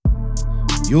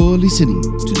You're listening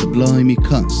to the Blimey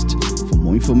Cast. For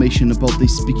more information about the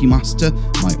Speaking Master,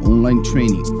 my online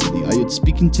training for the IELTS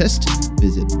speaking test,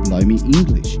 visit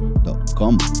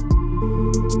blimeyenglish.com.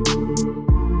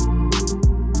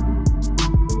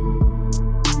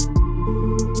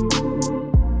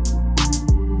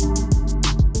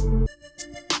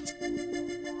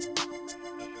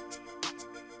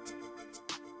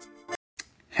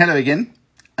 Hello again,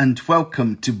 and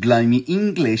welcome to Blimey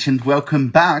English, and welcome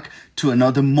back to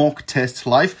another mock test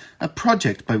live, a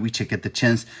project by which I get the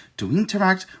chance to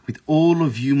interact with all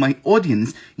of you, my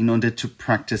audience, in order to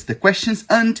practice the questions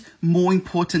and, more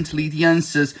importantly, the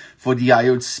answers for the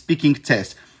IELTS speaking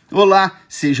test. Olá,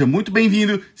 seja muito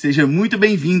bem-vindo, seja muito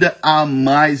bem-vinda a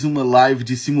mais uma live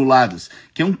de simulados,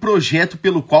 que é um projeto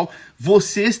pelo qual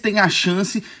vocês têm a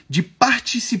chance de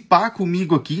participar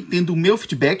comigo aqui, tendo o meu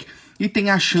feedback, e tem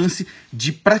a chance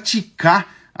de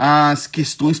praticar as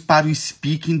questões para o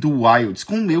speaking do IELTS,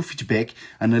 com o meu feedback,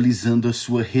 analisando a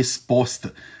sua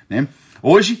resposta, né?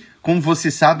 Hoje, como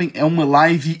vocês sabem, é uma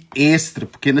live extra,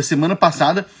 porque na semana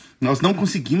passada nós não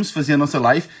conseguimos fazer a nossa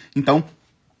live, então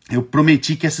eu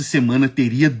prometi que essa semana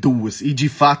teria duas, e de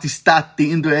fato está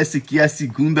tendo essa aqui, a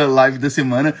segunda live da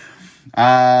semana.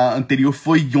 A anterior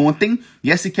foi ontem,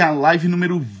 e essa aqui é a live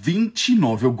número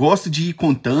 29. Eu gosto de ir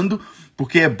contando,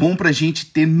 porque é bom para a gente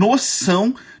ter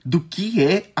noção do que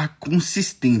é a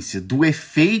consistência, do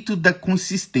efeito da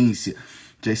consistência.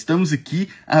 Já estamos aqui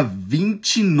há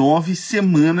 29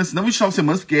 semanas, não 29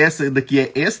 semanas, porque essa daqui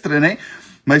é extra, né?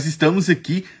 Mas estamos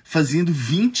aqui fazendo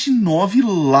 29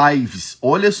 lives.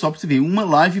 Olha só para você ver, uma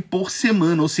live por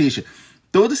semana, ou seja,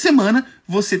 toda semana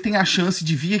você tem a chance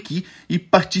de vir aqui e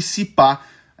participar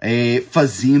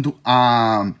fazendo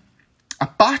a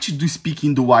parte do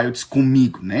speaking do IELTS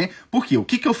comigo, né? Por quê? O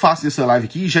que eu faço nessa live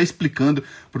aqui? Já explicando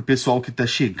para o pessoal que está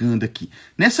chegando aqui.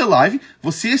 Nessa live,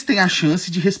 vocês têm a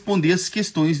chance de responder as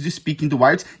questões do speaking do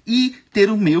IELTS e ter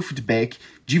o meu feedback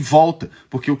de volta.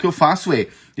 Porque o que eu faço é,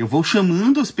 eu vou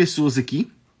chamando as pessoas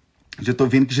aqui, já estou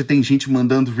vendo que já tem gente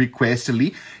mandando request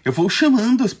ali, eu vou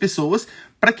chamando as pessoas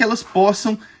para que elas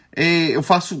possam, eu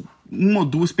faço uma ou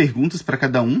duas perguntas para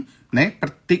cada um, né,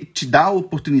 para te dar a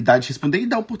oportunidade de responder e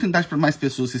dar a oportunidade para mais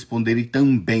pessoas responderem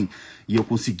também, e eu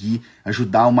conseguir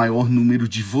ajudar o maior número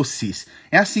de vocês.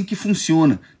 É assim que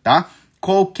funciona, tá?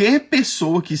 Qualquer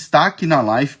pessoa que está aqui na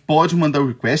live pode mandar o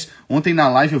request. Ontem na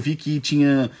live eu vi que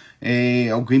tinha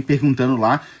alguém perguntando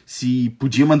lá se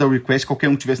podia mandar o request, qualquer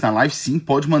um que estivesse na live. Sim,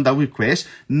 pode mandar o request.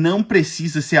 Não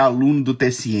precisa ser aluno do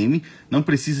TSM, não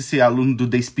precisa ser aluno do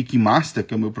The Speaking Master,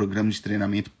 que é o meu programa de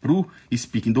treinamento para o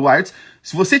Speaking do IELTS.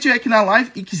 Se você estiver aqui na live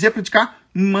e quiser praticar,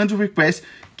 mande o request,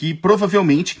 que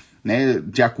provavelmente, né,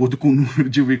 de acordo com o número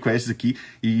de requests aqui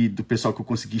e do pessoal que eu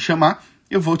consegui chamar,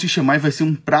 eu vou te chamar e vai ser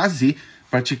um prazer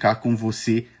praticar com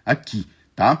você aqui,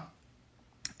 tá?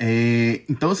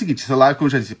 Então é o seguinte, essa live, como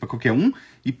eu já disse, para qualquer um.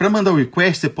 E para mandar o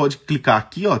request, você pode clicar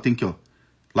aqui, ó, tem aqui, ó,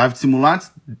 live de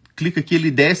simulados, clica aqui, ele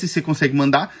desce e você consegue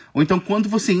mandar. Ou então, quando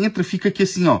você entra, fica aqui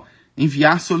assim, ó,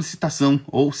 enviar solicitação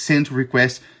ou send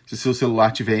request, se o seu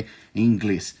celular tiver em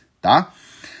inglês, tá?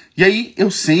 E aí, eu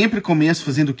sempre começo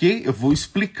fazendo o quê? Eu vou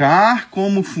explicar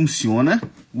como funciona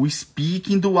o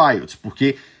speaking do IELTS,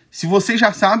 porque se você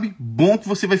já sabe, bom que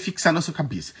você vai fixar na sua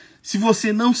cabeça. Se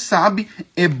você não sabe,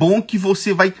 é bom que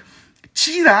você vai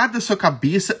tirar da sua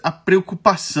cabeça a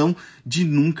preocupação de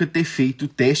nunca ter feito o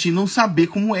teste e não saber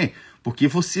como é. Porque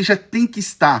você já tem que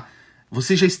estar,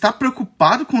 você já está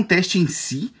preocupado com o teste em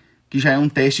si, que já é um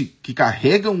teste que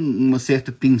carrega uma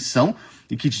certa tensão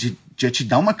e que já te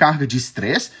dá uma carga de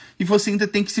estresse, e você ainda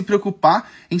tem que se preocupar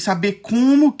em saber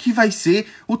como que vai ser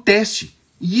o teste.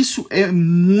 E isso é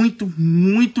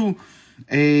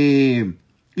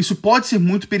isso pode ser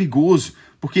muito perigoso,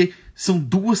 porque são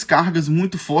duas cargas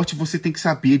muito fortes e você tem que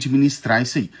saber administrar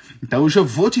isso aí. Então eu já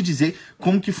vou te dizer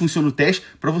como que funciona o teste,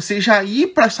 para você já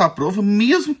ir para essa prova,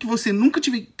 mesmo que você nunca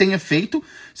tenha feito.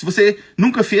 Se você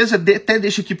nunca fez, até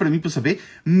deixa aqui para mim para eu saber.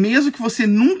 Mesmo que você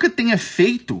nunca tenha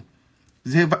feito,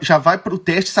 você já vai para o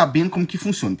teste sabendo como que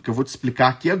funciona, porque eu vou te explicar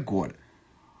aqui agora.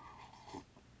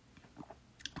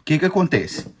 O que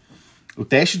acontece? O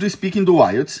teste do speaking do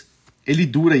IELTS, ele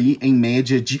dura aí em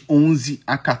média de 11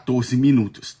 a 14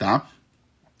 minutos, tá?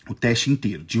 O teste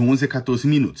inteiro, de 11 a 14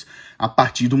 minutos. A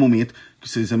partir do momento que o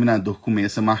seu examinador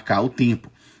começa a marcar o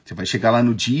tempo. Você vai chegar lá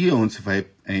no dia onde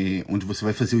você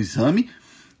vai fazer o exame,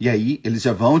 e aí eles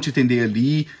já vão te atender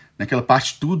ali, naquela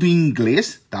parte tudo em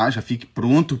inglês, tá? Já fique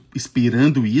pronto,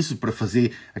 esperando isso para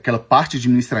fazer aquela parte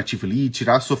administrativa ali,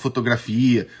 tirar a sua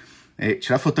fotografia.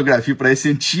 Tirar fotografia parece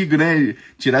antigo, né?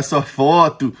 Tirar sua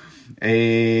foto,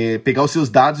 pegar os seus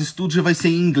dados, isso tudo já vai ser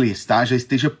em inglês, tá? Já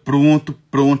esteja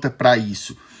pronta para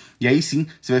isso. E aí sim,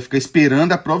 você vai ficar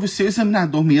esperando a prova e o seu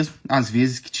examinador mesmo, às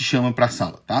vezes, que te chama para a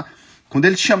sala, tá? Quando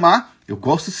ele te chamar, eu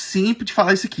gosto sempre de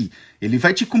falar isso aqui. Ele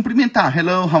vai te cumprimentar.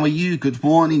 Hello, how are you? Good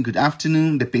morning, good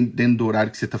afternoon, dependendo do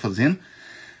horário que você está fazendo.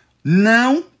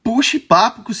 Não puxe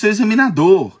papo com o seu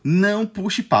examinador. Não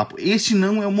puxe papo. Este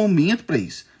não é o momento para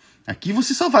isso. Aqui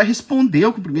você só vai responder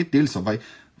ao cumprimento dele, só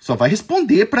vai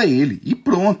responder para ele. E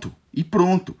pronto.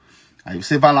 Aí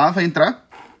você vai lá, vai entrar,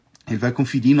 ele vai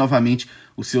conferir novamente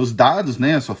os seus dados,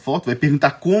 né, a sua foto, vai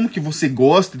perguntar como que você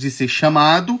gosta de ser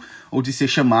chamado ou de ser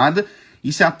chamada.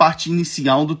 Isso é a parte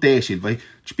inicial do teste. Ele vai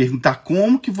te perguntar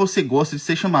como que você gosta de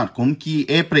ser chamado, como que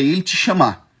é para ele te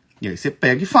chamar. E aí você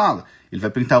pega e fala. Ele vai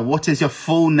perguntar what is your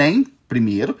full name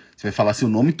primeiro, você vai falar seu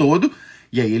nome todo,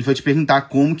 e aí ele vai te perguntar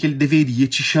como que ele deveria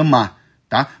te chamar,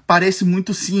 tá? Parece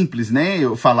muito simples, né,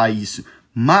 eu falar isso,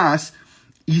 mas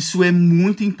isso é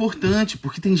muito importante,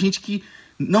 porque tem gente que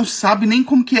não sabe nem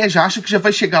como que é, já acha que já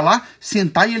vai chegar lá,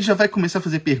 sentar e ele já vai começar a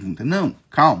fazer pergunta. Não,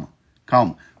 calma.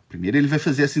 Primeiro ele vai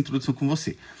fazer essa introdução com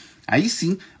você. Aí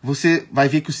sim, você vai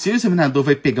ver que o seu examinador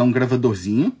vai pegar um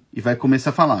gravadorzinho e vai começar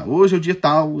a falar. Hoje é o dia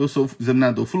tal, eu sou o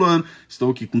examinador fulano,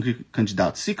 estou aqui com o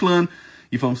candidato ciclano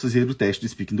e vamos fazer o teste do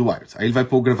Speaking the Wires. Aí ele vai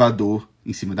pôr o gravador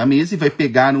em cima da mesa e vai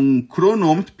pegar um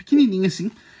cronômetro pequenininho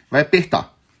assim, vai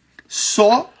apertar.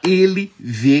 Só ele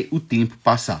vê o tempo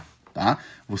passar, tá?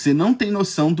 Você não tem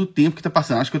noção do tempo que está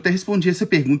passando. Acho que eu até respondi essa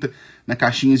pergunta na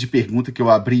caixinha de pergunta que eu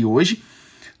abri hoje.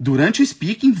 Durante o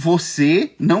speaking,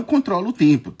 você não controla o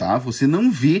tempo, tá? Você não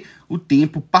vê o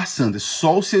tempo passando, é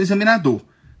só o seu examinador,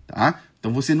 tá?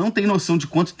 Então você não tem noção de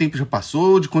quanto tempo já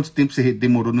passou, de quanto tempo você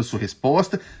demorou na sua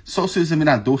resposta, só o seu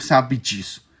examinador sabe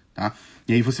disso, tá?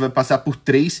 E aí você vai passar por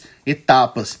 3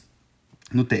 etapas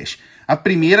no teste. A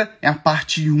primeira é a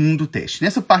parte 1 do teste.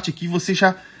 Nessa parte aqui você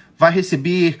já vai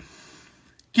receber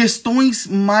questões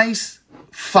mais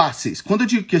fáceis. Quando eu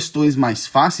digo questões mais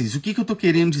fáceis, o que eu estou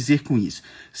querendo dizer com isso?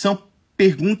 São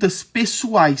perguntas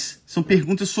pessoais, são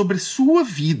perguntas sobre a sua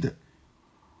vida.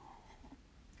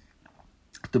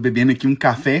 Estou bebendo aqui um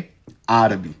café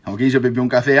árabe. Alguém já bebeu um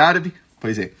café árabe?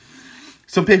 Pois é.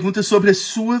 São perguntas sobre a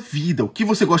sua vida, o que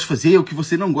você gosta de fazer, o que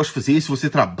você não gosta de fazer, se você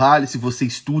trabalha, se você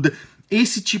estuda,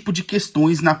 esse tipo de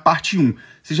questões na parte 1.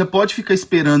 Você já pode ficar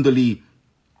esperando ali,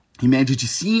 em média de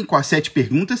 5 a 7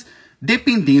 perguntas,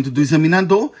 dependendo do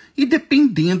examinador e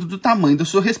dependendo do tamanho da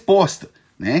sua resposta,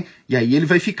 né? E aí ele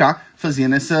vai ficar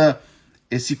fazendo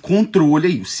esse controle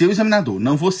aí, o seu examinador,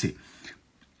 não você.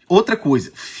 Outra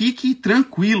coisa, fique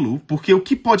tranquilo, porque o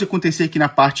que pode acontecer aqui na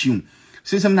parte 1? O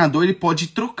seu examinador ele pode ir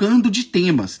trocando de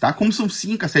temas, tá? Como são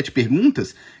 5 a 7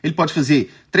 perguntas, ele pode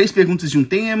fazer 3 perguntas de um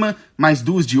tema, mais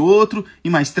 2 de outro e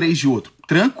mais 3 de outro.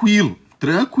 Tranquilo,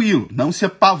 não se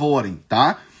apavorem,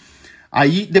 tá?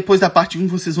 Aí, depois da parte 1,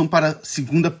 vocês vão para a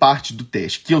segunda parte do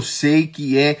teste, que eu sei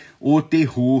que é o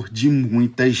terror de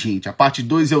muita gente. A parte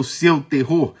 2 é o seu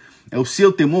terror, é o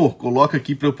seu temor? Coloca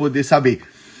aqui para eu poder saber.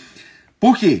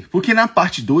 Por quê? Porque na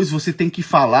parte 2 você tem que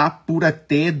falar por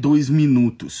até 2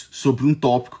 minutos sobre um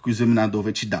tópico que o examinador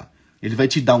vai te dar. Ele vai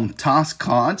te dar um task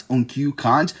card, um cue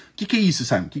card. O que é isso,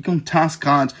 Simon? O que é um task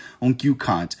card, um cue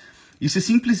card? Isso é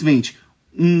simplesmente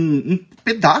um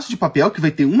pedaço de papel que vai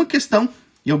ter uma questão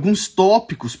e alguns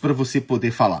tópicos para você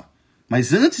poder falar.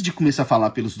 Mas antes de começar a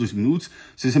falar pelos 2 minutos,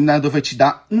 seu examinador vai te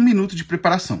dar 1 minuto de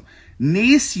preparação.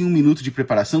 Nesse 1 minuto de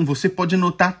preparação, você pode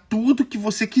anotar tudo que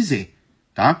você quiser,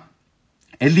 tá?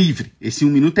 É livre. Esse 1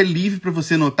 minuto é livre para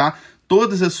você anotar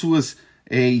todas as suas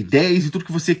ideias e tudo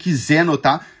que você quiser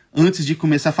anotar antes de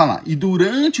começar a falar. E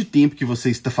durante o tempo que você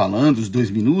está falando, os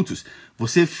 2 minutos,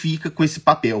 você fica com esse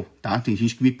papel, tá? Tem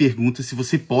gente que me pergunta se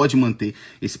você pode manter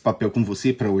esse papel com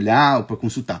você para olhar ou para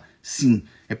consultar. Sim,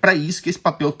 é para isso que esse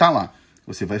papel tá lá.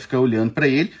 Você vai ficar olhando para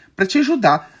ele para te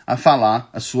ajudar a falar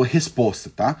a sua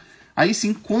resposta, tá? Aí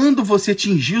sim, quando você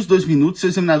atingir os 2 minutos, seu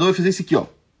examinador vai fazer isso aqui, ó.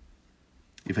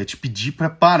 Ele vai te pedir para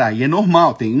parar. E é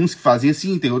normal, tem uns que fazem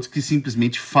assim, tem outros que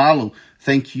simplesmente falam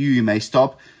thank you, you may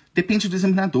stop. Depende do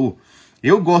examinador.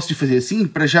 Eu gosto de fazer assim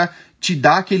para já te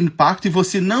dar aquele impacto e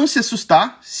você não se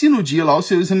assustar se no dia lá o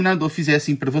seu examinador fizer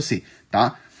assim para você,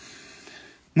 tá?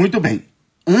 Muito bem.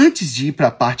 Antes de ir para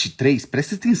a parte 3,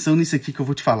 presta atenção nisso aqui que eu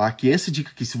vou te falar, que essa dica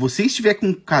aqui, se você estiver com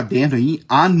um caderno aí,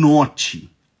 anote,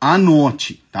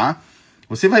 tá?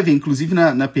 Você vai ver, inclusive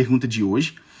na pergunta de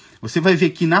hoje, você vai ver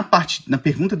que na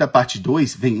pergunta da parte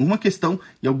 2 vem uma questão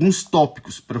e alguns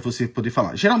tópicos para você poder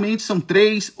falar. Geralmente são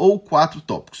 3 ou 4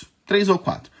 tópicos. 3 ou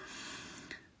 4.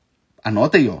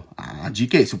 Anota aí, ó. A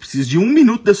dica é essa. Eu preciso de 1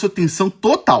 minuto da sua atenção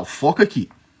total. Foca aqui.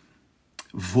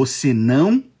 Você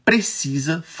não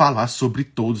precisa falar sobre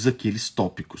todos aqueles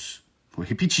tópicos. Vou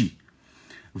repetir.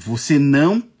 Você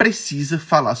não precisa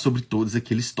falar sobre todos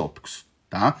aqueles tópicos,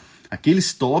 tá?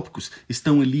 Aqueles tópicos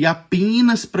estão ali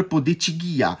apenas para poder te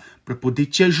guiar, para poder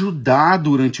te ajudar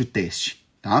durante o teste,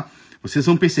 tá? Vocês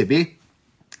vão perceber,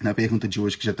 na pergunta de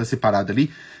hoje, que já está separada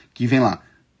ali, que vem lá,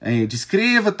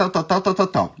 descreva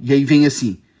tal. E aí vem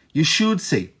assim, you should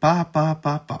say, pá.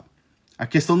 A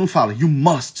questão não fala, you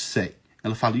must say.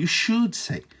 Ela fala, you should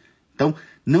say. Então,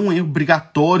 não é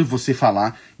obrigatório você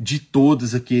falar de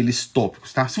todos aqueles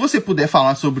tópicos, tá? Se você puder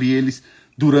falar sobre eles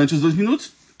durante os 2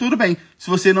 minutos, tudo bem. Se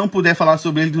você não puder falar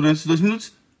sobre ele durante os 2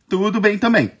 minutos, tudo bem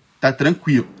também. Tá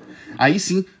tranquilo. Aí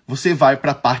sim, você vai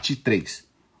para a parte 3.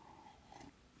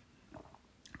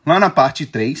 Lá na parte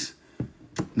 3,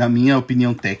 na minha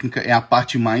opinião técnica, é a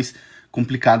parte mais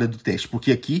complicada do teste.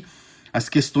 Porque aqui as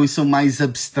questões são mais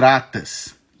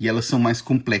abstratas e elas são mais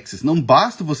complexas. Não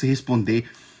basta você responder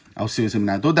ao seu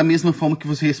examinador da mesma forma que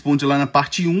você responde lá na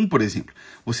parte 1, por exemplo.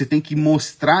 Você tem que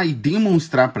mostrar e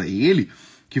demonstrar para ele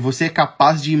que você é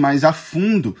capaz de ir mais a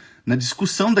fundo na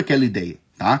discussão daquela ideia,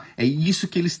 tá? É isso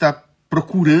que ele está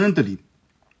procurando ali.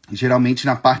 Geralmente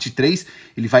na parte 3,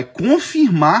 ele vai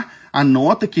confirmar a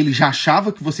nota que ele já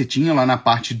achava que você tinha lá na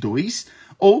parte 2,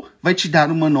 ou vai te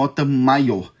dar uma nota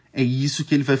maior. É isso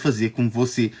que ele vai fazer com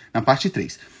você na parte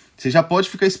 3. Você já pode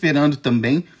ficar esperando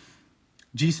também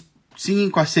de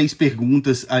 5 a 6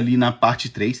 perguntas ali na parte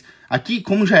 3. Aqui,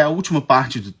 como já é a última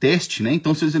parte do teste, né?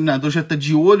 Então, seu examinador já está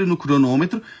de olho no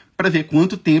cronômetro para ver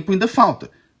quanto tempo ainda falta.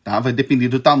 Tá? Vai depender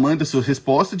do tamanho da sua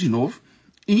resposta, de novo,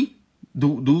 e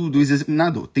do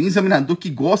examinador. Tem examinador que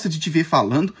gosta de te ver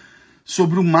falando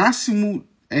sobre o máximo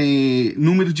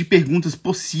número de perguntas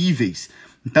possíveis.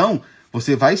 Então,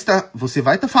 você vai estar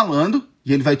falando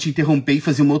e ele vai te interromper e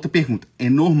fazer uma outra pergunta. É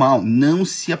normal, não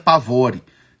se apavore.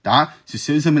 Tá? Se o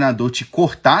seu examinador te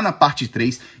cortar na parte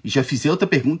 3 e já fizer outra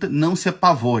pergunta, não se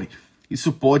apavore.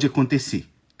 Isso pode acontecer,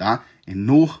 tá? É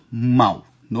normal,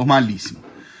 normalíssimo.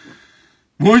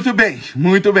 Muito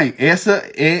bem. Essa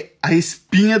é a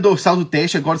espinha dorsal do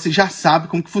teste. Agora você já sabe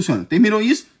como que funciona. Terminou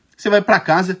isso? Você vai para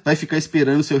casa, vai ficar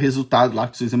esperando o seu resultado lá,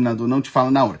 que o seu examinador não te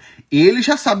fala na hora. Ele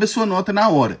já sabe a sua nota na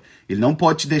hora. Ele não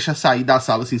pode te deixar sair da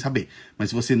sala sem saber.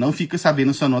 Mas você não fica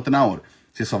sabendo a sua nota na hora.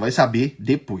 Você só vai saber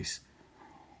depois.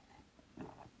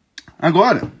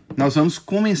 Agora, nós vamos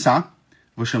começar,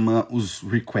 vou chamar os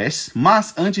requests,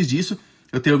 mas antes disso,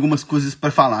 eu tenho algumas coisas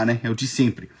para falar, né? É o de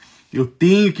sempre. Eu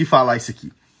tenho que falar isso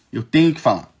aqui. Eu tenho que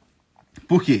falar.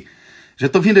 Por quê? Já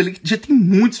tô vendo ali que já tem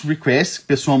muitos requests que o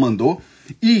pessoal mandou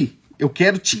e eu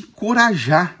quero te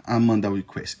encorajar a mandar o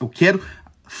request. Eu quero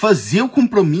fazer o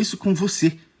compromisso com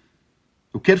você.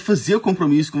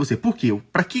 Por quê?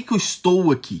 Para que eu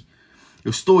estou aqui?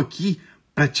 Eu estou aqui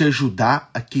para te ajudar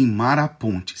a queimar a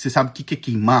ponte. Você sabe o que é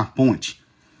queimar a ponte?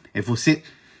 É você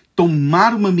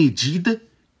tomar uma medida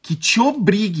que te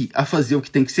obrigue a fazer o que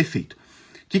tem que ser feito.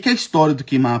 O que é a história do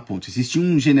queimar a ponte? Existia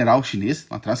um general chinês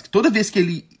lá atrás que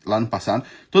lá no passado,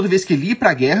 toda vez que ele ia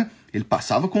para a guerra, ele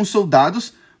passava com os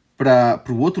soldados para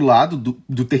o outro lado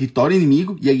do território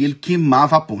inimigo e aí ele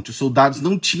queimava a ponte. Os soldados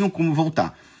não tinham como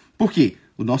voltar. Por quê?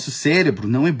 O nosso cérebro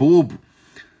não é bobo.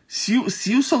 Se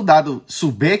o soldado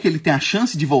souber que ele tem a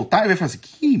chance de voltar, ele vai falar assim,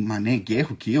 que mané,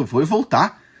 guerra o quê? Eu vou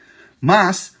voltar.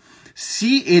 Mas,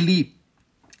 se ele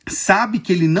sabe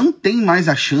que ele não tem mais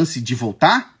a chance de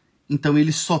voltar, então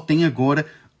ele só tem agora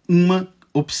uma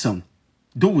opção.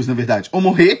 2, na verdade. Ou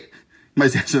morrer,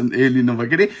 mas essa ele não vai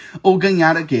querer, ou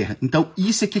ganhar a guerra. Então,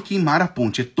 isso é que é queimar a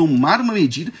ponte. É tomar uma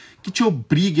medida que te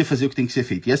obrigue a fazer o que tem que ser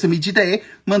feito. E essa medida é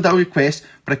mandar o request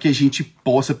para que a gente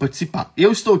possa participar.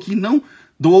 Eu estou aqui não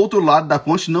do outro lado da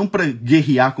ponte, não para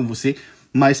guerrear com você,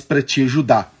 mas para te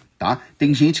ajudar, tá?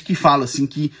 Tem gente que fala assim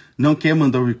que não quer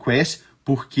mandar o request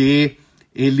porque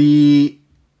ele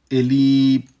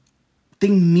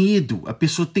tem medo, a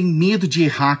pessoa tem medo de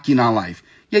errar aqui na live.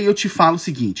 E aí eu te falo o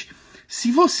seguinte,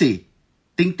 se você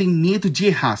tem medo de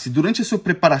errar, se durante a sua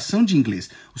preparação de inglês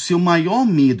o seu maior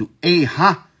medo é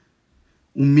errar,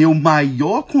 o meu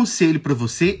maior conselho para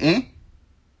você é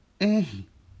erre.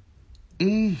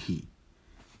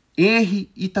 Erre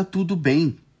e tá tudo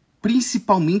bem,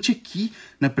 principalmente aqui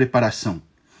na preparação.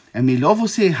 É melhor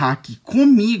você errar aqui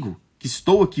comigo, que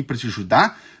estou aqui para te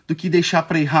ajudar, do que deixar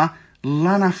para errar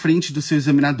lá na frente do seu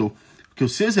examinador. Porque o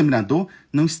seu examinador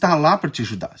não está lá para te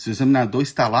ajudar. O seu examinador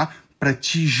está lá para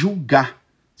te julgar.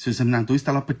 O seu examinador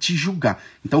está lá para te julgar.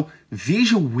 Então,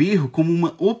 veja o erro como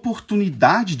uma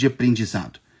oportunidade de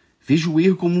aprendizado. Veja o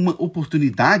erro como uma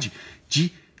oportunidade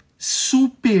de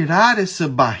superar essa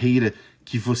barreira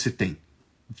que você tem.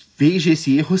 Veja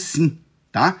esse erro assim,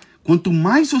 tá? Quanto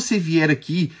mais você vier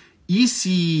aqui e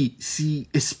se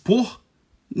expor,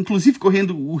 inclusive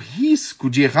correndo o risco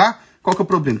de errar, qual que é o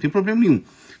problema? Não tem problema nenhum.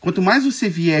 Quanto mais você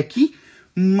vier aqui,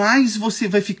 mais você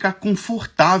vai ficar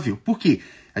confortável. Por quê?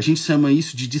 A gente chama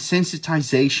isso de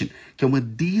desensitization, que é uma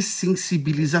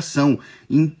dessensibilização.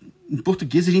 Em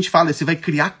português a gente fala, você vai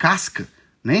criar casca,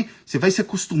 né? Você vai se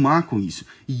acostumar com isso.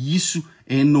 E isso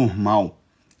é normal.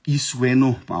 Isso é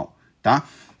normal, tá?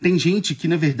 Tem gente que,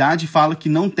 na verdade, fala que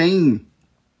não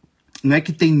é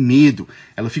que tem medo,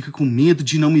 ela fica com medo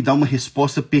de não me dar uma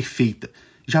resposta perfeita.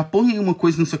 Já põe aí uma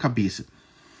coisa na sua cabeça.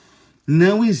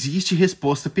 Não existe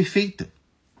resposta perfeita.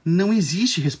 Não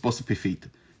existe resposta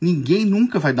perfeita. Ninguém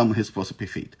nunca vai dar uma resposta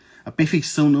perfeita. A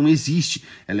perfeição não existe.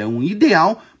 Ela é um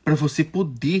ideal para você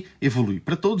poder evoluir.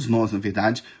 Para todos nós, na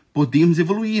verdade, podemos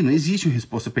evoluir. Não existe uma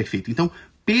resposta perfeita. Então,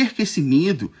 perca esse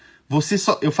medo.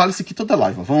 Eu falo isso aqui toda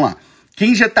live. Ó. Vamos lá.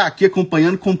 Quem já está aqui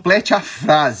acompanhando, complete a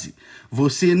frase.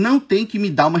 Você não tem que me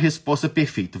dar uma resposta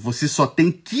perfeita. Você só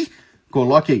tem que...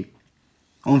 Coloque aí.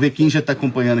 Vamos ver quem já está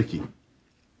acompanhando aqui.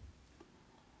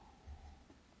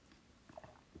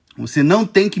 Você não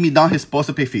tem que me dar uma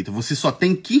resposta perfeita. Você só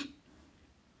tem que...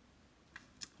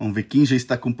 Vamos ver quem já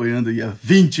está acompanhando aí há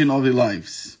 29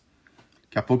 lives.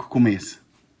 Daqui a pouco começa.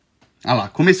 Ah lá,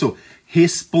 começou.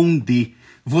 Responder.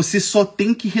 Você só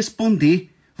tem que responder.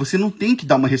 Você não tem que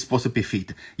dar uma resposta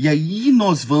perfeita. E aí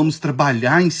nós vamos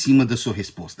trabalhar em cima da sua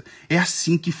resposta. É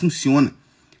assim que funciona.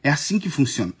 É assim que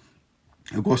funciona.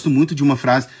 Eu gosto muito de uma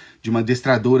frase de uma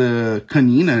adestradora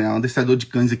canina, uma adestradora de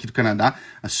cães aqui do Canadá,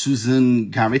 a Susan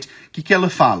Garrett, que ela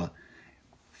fala?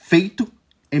 Feito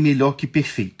é melhor que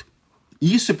perfeito.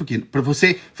 Isso é porque para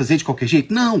você fazer de qualquer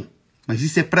jeito? Não. Mas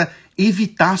isso é para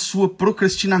evitar a sua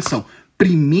procrastinação.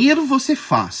 Primeiro você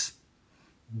faz.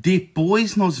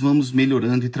 Depois nós vamos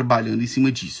melhorando e trabalhando em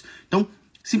cima disso. Então,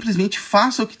 simplesmente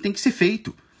faça o que tem que ser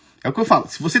feito. É o que eu falo.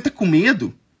 Se você tá com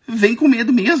medo, vem com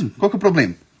medo mesmo. Qual que é o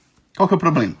problema? Qual que é o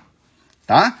problema?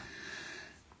 Tá?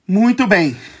 Muito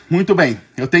bem, muito bem.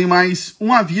 Eu tenho mais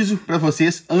um aviso para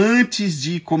vocês antes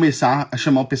de começar a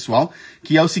chamar o pessoal,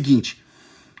 que é o seguinte.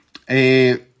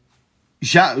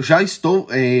 Já estou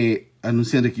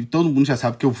anunciando aqui, todo mundo já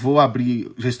sabe que eu vou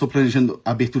abrir, já estou planejando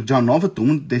a abertura de uma nova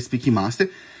turma da Speak Master,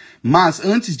 mas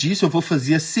antes disso eu vou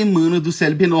fazer a semana do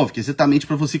CLB9, que é exatamente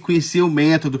para você conhecer o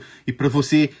método e para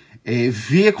você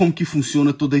ver como que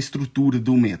funciona toda a estrutura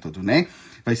do método, né?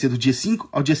 Vai ser do dia 5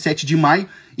 ao dia 7 de maio.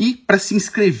 E para se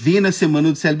inscrever na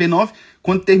semana do CLB9,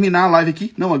 quando terminar a live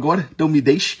aqui, não agora, então me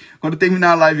deixe. Quando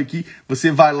terminar a live aqui,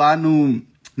 você vai lá no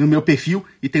meu perfil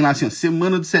e tem lá assim, ó,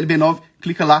 semana do CLB9,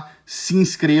 clica lá, se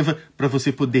inscreva para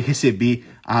você poder receber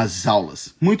as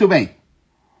aulas. Muito bem.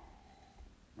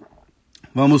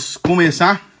 Vamos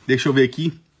começar. Deixa eu ver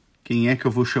aqui quem é que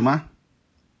eu vou chamar.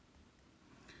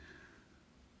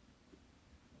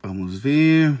 Vamos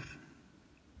ver.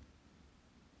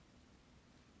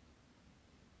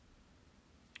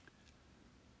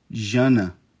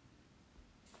 Jana.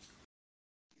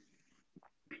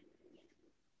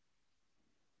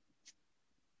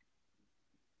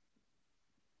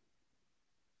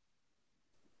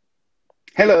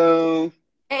 Hello!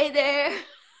 Hey there!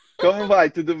 Como vai?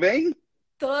 Tudo bem?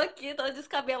 Tô aqui, tô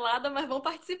descabelada, mas vamos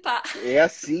participar. É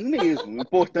assim mesmo. O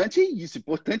importante é isso. O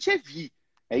importante é vir.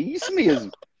 É isso mesmo.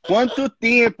 Quanto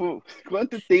tempo?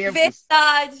 Quanto tempo?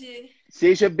 Verdade!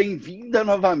 Seja bem-vinda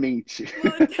novamente.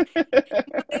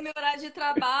 Mudei meu horário de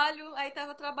trabalho, aí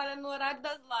tava trabalhando no horário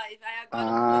das lives. Aí agora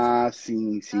hoje. Ah,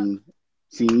 sim, sim.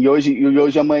 Sim, e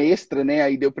hoje é uma extra, né?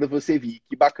 Aí deu para você vir.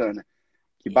 Que bacana.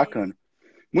 Que Isso. bacana.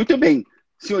 Muito bem.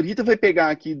 Senhorita vai pegar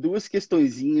aqui duas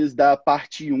questõezinhas da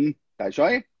parte um, tá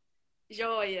joia?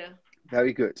 Joia!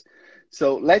 Very good.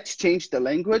 So let's change the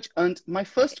language. And my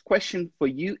first question for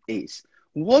you is,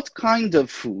 what kind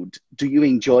of food do you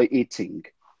enjoy eating?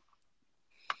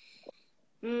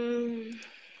 Hmm.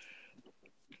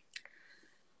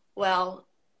 Well,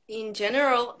 in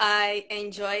general, I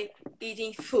enjoy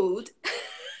eating food.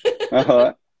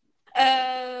 Uh-huh.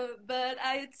 But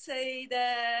I would say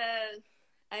that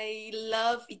I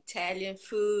love Italian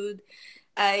food.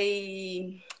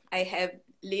 I I have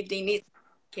lived in it.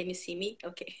 Can you see me?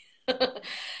 Okay.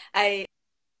 I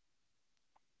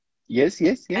Yes,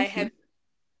 yes, I yes, have yes.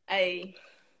 I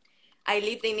I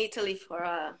lived in Italy for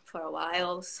a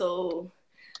while, so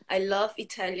I love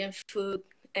Italian food,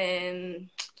 and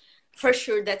for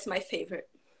sure that's my favorite.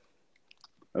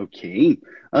 Okay.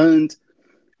 And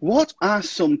what are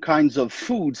some kinds of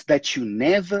foods that you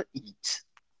never eat?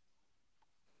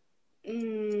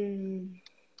 Mm,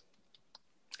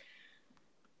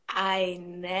 I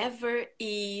never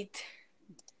eat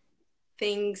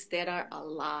things that are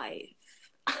alive.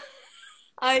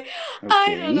 I Ok.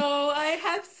 I don't know. I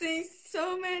have seen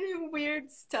so many weird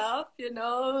stuff, you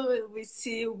know. We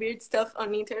see weird stuff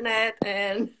on internet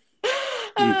and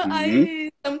Uhum. I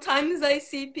sometimes I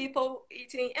see people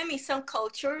eating, I mean some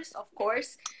cultures, of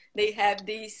course, they have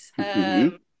this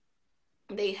Uhum.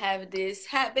 they have this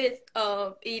habit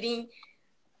of eating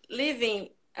living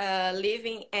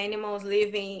living animals,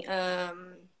 living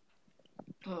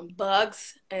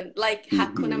bugs and like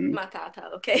Hakuna Uhum.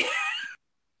 Matata, okay?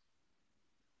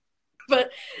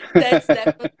 But that's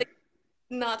definitely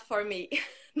not for me.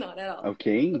 Not at all.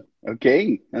 Ok,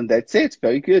 ok. And that's it.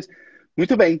 Very good.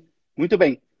 Muito bem, muito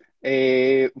bem.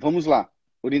 Vamos lá.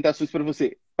 Orientações para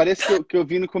você. Parece que eu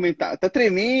vi no comentário. Tá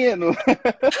tremendo.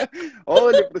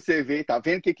 Olha para você ver. Tá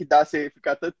vendo o que dá você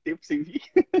ficar tanto tempo sem vir?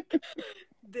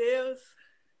 Deus.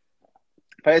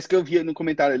 Parece que eu vi no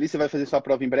comentário ali. Você vai fazer sua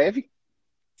prova em breve?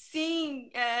 Sim,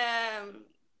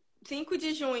 5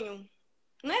 de junho.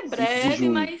 Não é 5 de breve,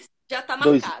 junho. mas já tá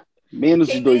Dois, marcado. menos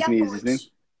de Queimei dois a meses, né?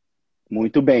 ponte.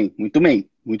 Muito bem, muito bem,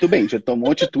 muito bem. Já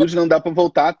tomou atitude, não dá para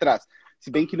voltar atrás. Se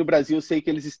bem que no Brasil eu sei que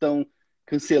eles estão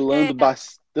cancelando É,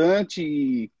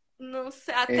 bastante, não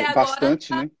sei,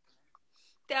 bastante, né?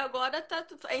 até agora tá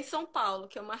é em São Paulo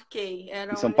que eu marquei. Em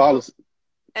Era o São Paulo, único,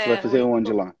 você vai o fazer único.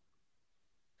 onde lá?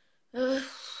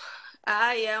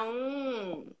 Ai, é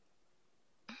um.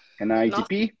 É na Nossa,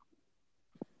 ITP?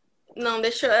 não,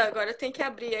 deixa eu. Agora eu tenho que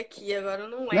abrir aqui, agora eu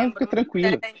não Não, lembro. fica Mas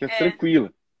tranquila, fica é,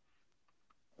 tranquila.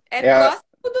 é É a...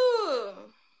 próximo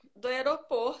do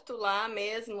aeroporto lá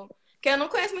mesmo. Porque eu não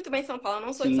conheço muito bem São Paulo, eu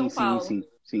não sou de Sim, São sim, Paulo, sim,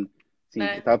 sim, sim. Eu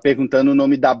né? tava perguntando o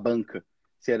nome da banca,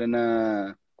 se era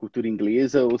na cultura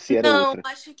inglesa ou se era Não, outra.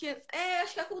 acho que é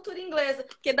a cultura inglesa.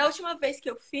 Porque da última vez que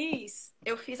eu fiz,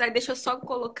 aí deixa eu só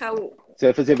colocar o. Você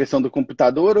vai fazer a versão do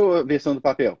computador ou a versão do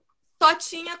papel? Só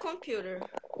tinha computer.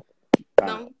 Tá.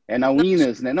 Não, É na não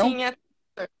Winners, né não? tinha.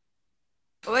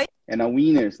 Oi? É na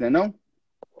Winners, né não?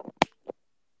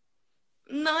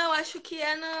 Não, eu acho que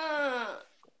é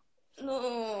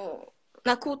no,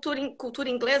 na cultura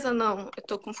inglesa, não. Eu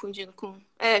tô confundindo com.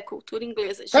 É, cultura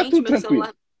inglesa. Tá Gente, tudo meu tranquilo.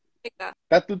 celular vai pegar.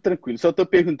 Tá tudo tranquilo. Só tô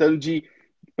perguntando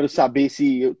para saber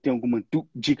se eu tenho alguma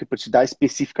dica para te dar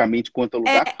especificamente quanto ao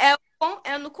É, lugar.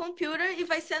 é no computer e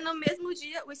vai ser no mesmo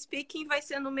dia. O speaking vai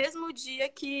ser no mesmo dia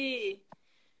que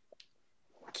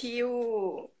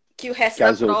o resto Que da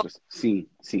as prova. outras. Sim,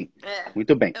 sim. É,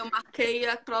 Muito bem. eu marquei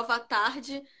a prova à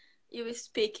tarde e o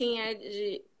speaking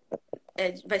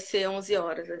vai ser 11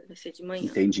 horas, vai ser de manhã.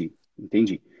 Entendi,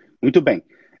 entendi. Muito bem.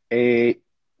 É,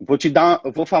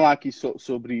 eu vou falar aqui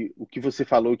sobre o que você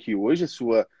falou aqui hoje, a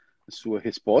sua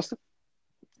resposta,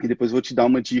 e depois vou te dar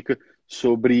uma dica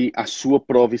sobre a sua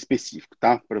prova específica,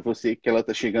 tá? Para você que ela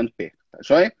tá chegando perto, tá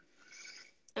joia?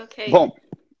 Ok. Bom,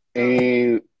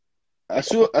 é, as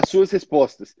suas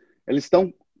respostas, elas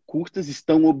estão curtas,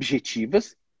 estão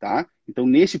objetivas, tá? Então,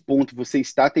 nesse ponto, você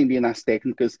está atendendo às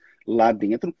técnicas lá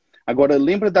dentro. Agora,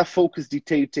 lembra da Focus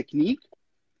Detail Technique?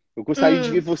 Eu gostaria de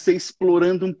ver Hum, você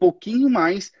explorando um pouquinho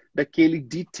mais daquele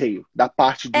detail, da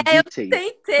parte do eu detail, tá?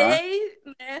 tentei,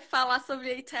 né, falar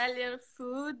sobre Italian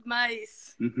food,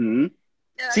 mas Uhum.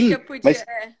 eu acho que Sim, eu podia. mas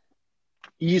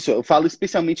isso, eu falo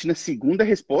especialmente na segunda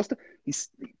resposta,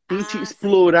 tente Ah, sim.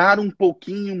 explorar um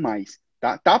pouquinho mais,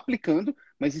 tá? Tá aplicando,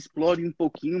 mas explore um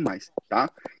pouquinho mais,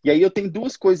 tá? E aí eu tenho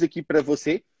duas coisas aqui para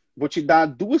você. Vou te dar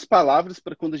duas palavras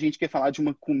para quando a gente quer falar de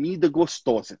uma comida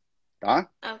gostosa, tá?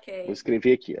 Vou Ok.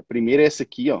 escrever aqui. A primeira é essa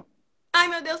aqui, ó. Ai,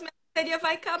 meu Deus, minha bateria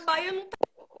vai acabar e eu não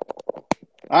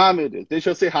Ah, meu Deus, deixa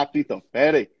eu ser rápido então.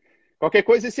 Pera aí. Qualquer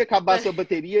coisa, se acabar a tô. sua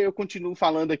bateria, eu continuo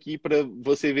falando aqui para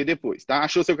você ver depois, tá?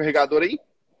 Achou seu carregador aí?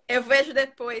 Eu vejo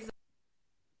depois.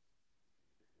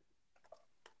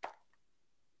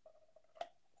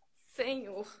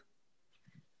 Senhor,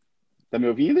 Tá me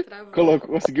ouvindo? travou.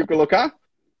 Conseguiu colocar?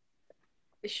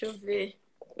 Deixa eu ver.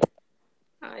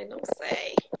 Ai, não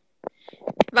sei.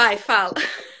 Vai, fala.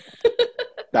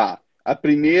 Tá. A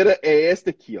primeira é esta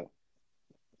aqui, ó.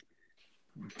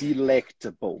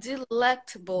 Delectable.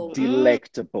 Delectable.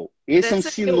 Delectable. Esse é um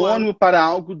That's a new one. sinônimo para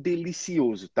algo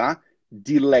delicioso, tá?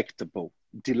 Delectable.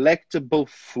 Delectable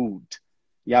food.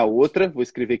 E a outra, vou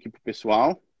escrever aqui pro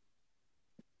pessoal,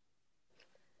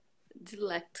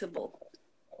 Delectable.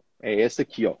 é essa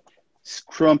aqui, ó.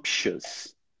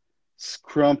 Scrumptious.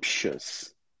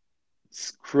 Scrumptious.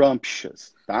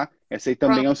 Scrumptious, tá? Essa aí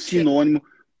também é um Scrumptious. sinônimo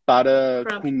para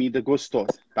Scrumptious. comida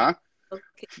gostosa, tá?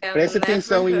 Okay, I've Preste never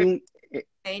atenção em heard um.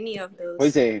 any of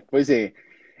Pois those. é, pois é.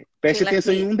 Okay, Preste let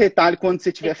atenção em me um detalhe quando você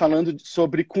estiver take that. falando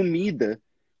sobre comida,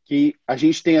 que a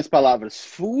gente tem as palavras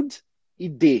food e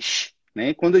dish,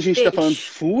 né? Quando a gente está falando Dish.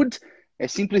 food, é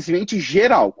simplesmente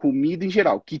geral, comida em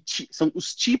geral, são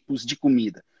os tipos de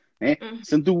comida. né?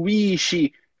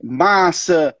 Sanduíche,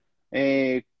 massa,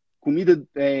 comida,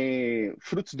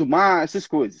 frutos do mar, essas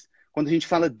coisas. Quando a gente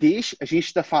fala dish, a gente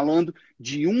está falando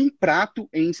de um prato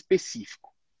em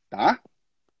específico, tá?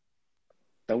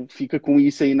 Então, fica com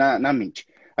isso aí na mente.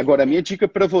 Agora, a minha dica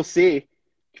para você,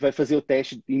 que vai fazer o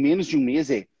teste em menos de um mês,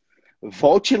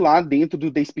 volte lá dentro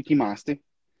do The Speaking Master,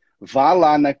 vá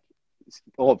lá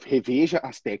reveja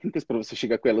as técnicas para você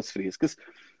chegar com elas frescas,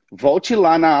 volte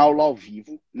lá na aula ao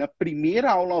vivo, na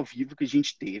primeira aula ao vivo que a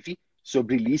gente teve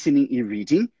sobre listening e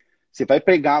reading, você vai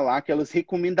pegar lá aquelas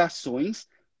recomendações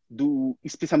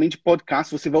especialmente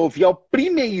podcast, você vai ouvir ao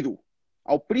primeiro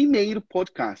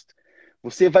podcast.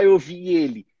 Você vai ouvir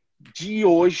ele de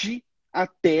hoje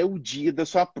até o dia da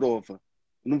sua prova.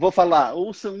 Não vou falar,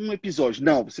 ouça um episódio.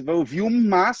 Não, você vai ouvir o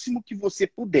máximo que você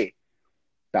puder,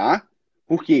 tá?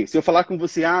 Por quê? Se eu falar com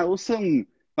você, ouça um.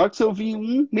 Na hora que você ouvir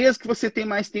um, mesmo que você tenha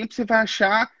mais tempo, você vai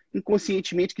achar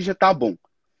inconscientemente que já tá bom.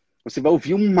 Você vai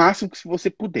ouvir o máximo que você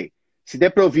puder. Se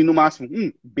der para ouvir no máximo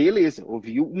beleza,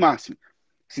 ouviu o máximo.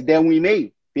 Se der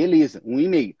 1,5, beleza,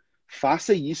 1,5.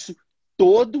 Faça isso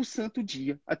todo santo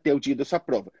dia até o dia da sua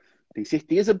prova. Tenho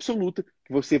certeza absoluta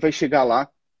que você vai chegar lá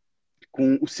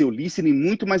com o seu listening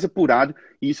muito mais apurado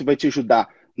e isso vai te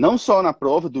ajudar não só na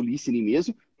prova do listening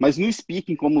mesmo, mas no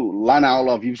speaking, como lá na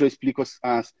aula ao vivo já explico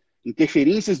as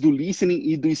interferências do listening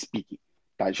e do speaking.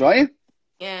 Tá joia?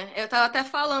 Eu estava até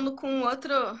falando com um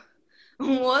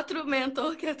outro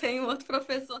mentor que eu tenho, um outro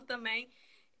professor também,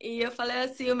 e eu falei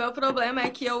assim, o meu problema é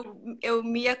que eu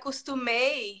me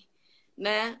acostumei,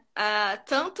 né, a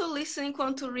tanto listening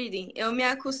quanto reading. Eu me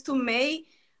acostumei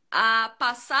a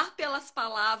passar pelas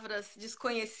palavras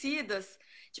desconhecidas.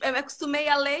 Tipo, eu me acostumei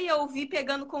a ler e a ouvir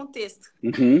pegando contexto.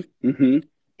 Sim,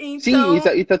 Então,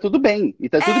 e tá tudo bem. E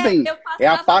tá tudo bem. eu É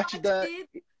a passava parte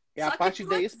batido. é a Só que parte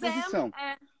da exposição.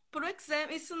 pro exam,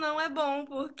 isso não é bom,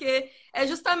 porque é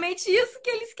justamente isso que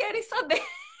eles querem saber.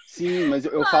 Sim, mas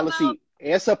eu Lá falo na assim,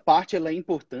 essa parte ela é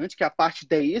importante, que é a parte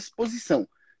da exposição.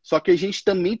 Só que a gente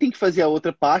também tem que fazer a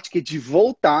outra parte, que é de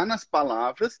voltar nas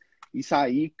palavras e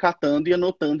sair catando e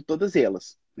anotando todas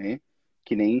elas, né?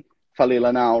 Que nem falei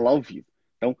lá na aula ao vivo.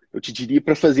 Então, eu te diria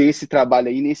para fazer esse trabalho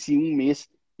aí nesse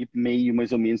 1,5 mês,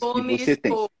 mais ou menos, Vou que me você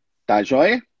tem. expor. Tá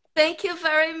joia? Thank you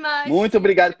very Muito much.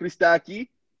 obrigado por estar aqui.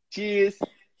 Cheers!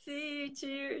 See you,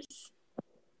 cheers.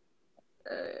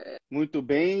 Muito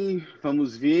bem,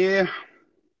 vamos ver.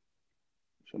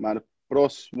 Chamar o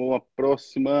próximo, a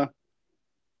próxima.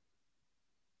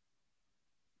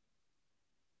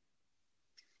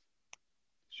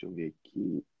 Deixa eu ver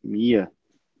aqui. Mia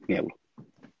Melo.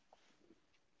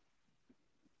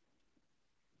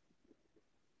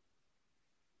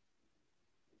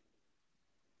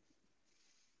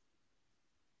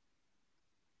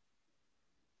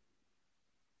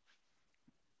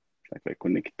 Será que vai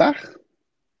conectar?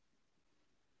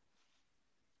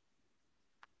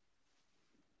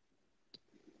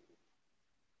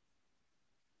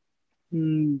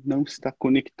 Não está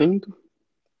conectando.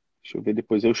 Deixa eu ver,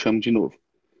 depois eu chamo de novo.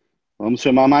 Vamos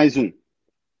chamar mais um.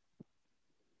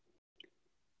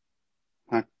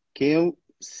 Raquel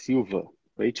Silva.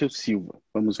 Rachel Silva.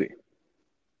 Vamos ver.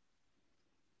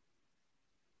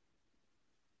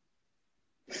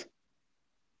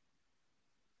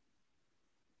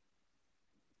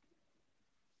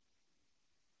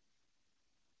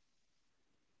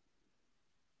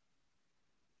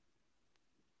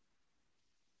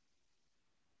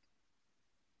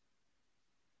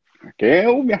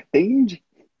 Raquel, me atende.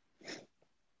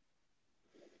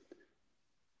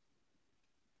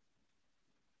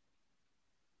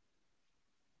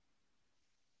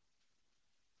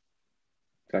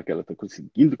 Será que ela está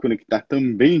conseguindo conectar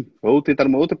também? Vou tentar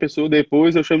uma outra pessoa,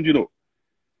 depois eu chamo de novo.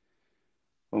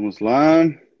 Vamos lá.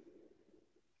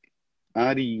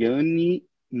 Ariane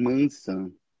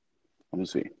Mansan.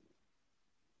 Vamos ver.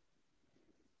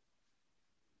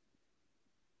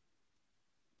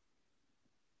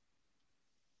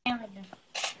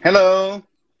 Hello!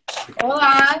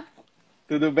 Olá,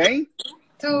 Tudo bem?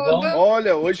 tudo?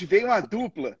 Olha, hoje veio uma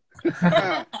dupla.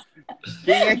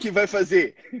 Quem é que vai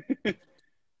fazer?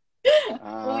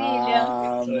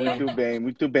 William. Muito bem,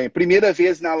 muito bem. Primeira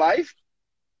vez na live?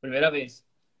 Primeira vez.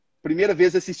 Primeira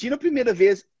vez assistindo ou primeira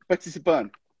vez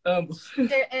participando? Ambos.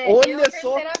 Olha Eu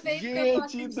só, terceira vez que eu tô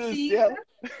gente do assistindo. céu.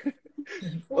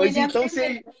 Pois William então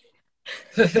primeiro.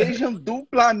 sejam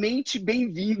duplamente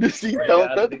bem-vindos, então,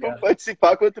 Obrigado, tanto para obrigado.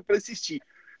 participar quanto para assistir.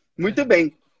 Muito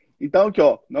bem. Então, aqui,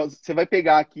 ó, você vai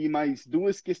pegar aqui mais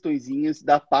duas questõezinhas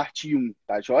da parte 1,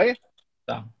 tá joia?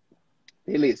 Tá.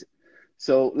 Beleza.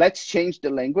 So, let's change the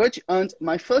language. And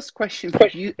my first question for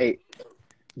you is,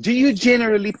 do you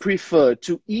generally prefer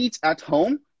to eat at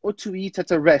home or to eat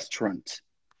at a restaurant?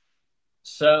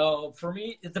 So for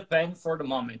me, it depends for the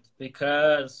moment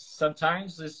because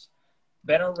sometimes it's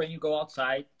better when you go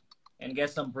outside and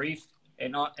get some breathe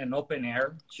and not an open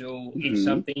air to eat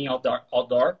something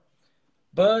outdoor.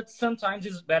 But sometimes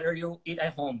it's better you eat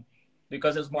at home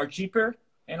because it's more cheaper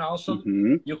and also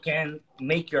you can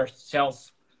make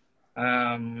yourself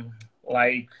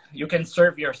like you can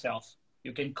serve yourself.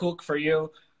 You can cook for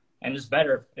you and it's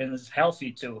better and it's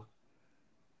healthy too.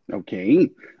 Okay.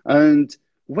 And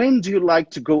when do you like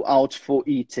to go out for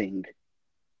eating?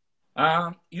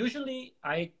 Usually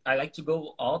I like to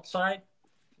go outside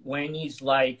when it's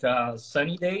like a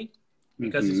sunny day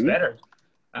because it's better.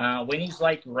 When it's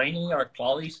like rainy or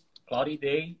cloudy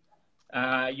day,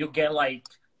 you get like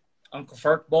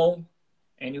uncomfortable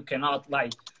and you cannot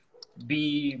like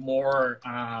be more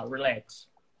relaxed.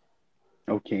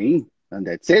 Ok, and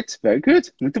that's it. Very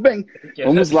good. Muito bem.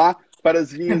 Vamos lá para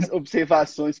as minhas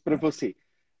observações para você.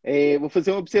 Vou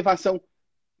fazer uma observação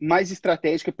mais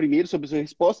estratégica primeiro sobre a sua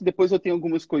resposta, depois eu tenho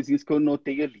algumas coisinhas que eu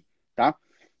notei ali, tá?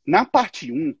 Na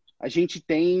parte 1, a gente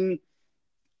tem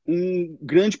um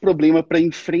grande problema para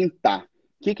enfrentar.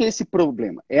 O que é esse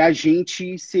problema? É a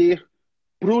gente ser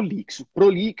prolixo.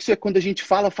 Prolixo é quando a gente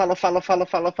fala.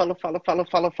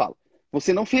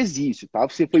 Você não fez isso, tá?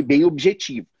 Você foi bem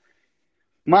objetivo.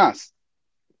 Mas,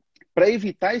 para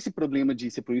evitar esse problema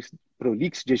de ser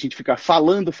prolixo, de a gente ficar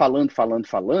falando,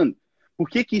 por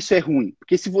que isso é ruim?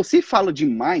 Porque se você fala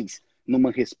demais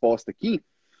numa resposta aqui,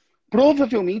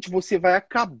 provavelmente você vai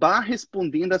acabar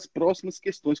respondendo as próximas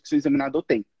questões que o seu examinador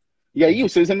tem. E aí o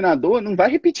seu examinador não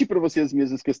vai repetir para você as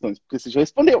mesmas questões, porque você já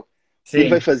respondeu. Sim. O que ele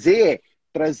vai fazer é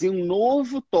trazer um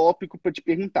novo tópico para te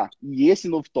perguntar. E esse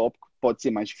novo tópico pode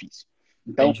ser mais difícil.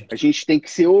 Então, a gente tem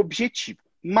que ser objetivo.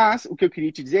 Mas o que eu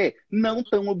queria te dizer é não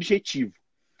tão objetivo.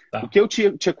 Tá. O que eu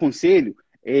te aconselho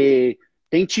é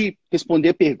tente responder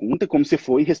a pergunta, como você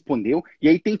foi e respondeu, e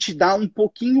aí tente dar um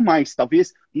pouquinho mais.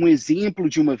 Talvez um exemplo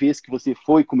de uma vez que você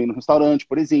foi comer no restaurante,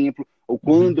 por exemplo, ou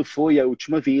quando foi a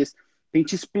última vez.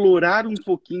 Tente explorar um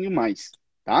pouquinho mais,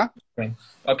 tá?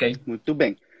 Ok. Muito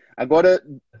bem. Agora,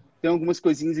 tem algumas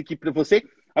coisinhas aqui para você.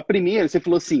 A primeira, você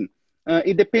falou assim,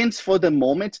 it depends for the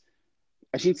moment.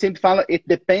 A gente sempre fala it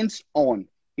depends on.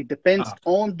 It depends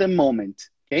on the moment,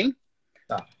 ok?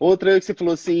 Tá. Outra que você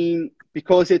falou assim,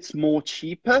 because it's more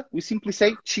cheaper, we simply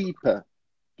say cheaper,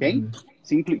 ok?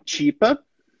 Simply cheaper.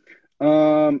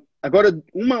 Agora,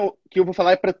 uma que eu vou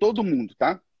falar é para todo mundo,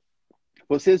 tá?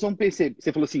 Vocês vão perceber,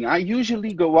 você falou assim, I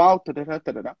usually go out,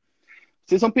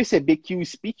 Vocês vão perceber que o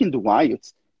speaking do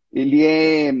IELTS, ele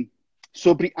é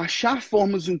sobre achar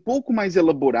formas um pouco mais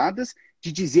elaboradas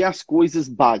de dizer as coisas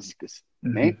básicas,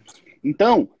 né?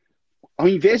 Então, ao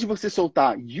invés de você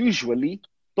soltar usually,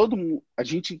 todo mundo, a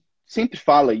gente sempre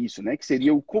fala isso, né? Que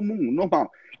seria o comum, o normal.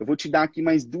 Eu vou te dar aqui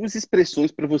mais duas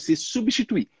expressões para você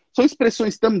substituir. São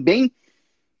expressões também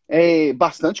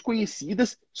bastante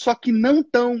conhecidas, só que não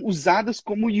tão usadas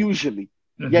como usually.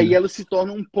 E aí elas se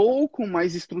tornam um pouco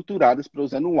mais estruturadas para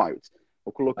usar no IELTS.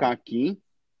 Vou colocar aqui.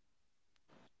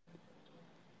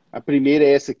 A primeira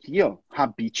é essa aqui, ó.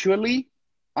 Habitually.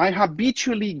 I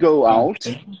habitually go out.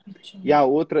 E a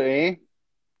outra é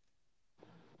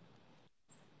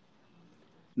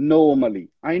normally.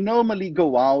 I normally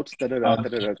go out.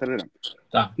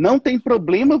 Tá. Não tem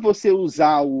problema você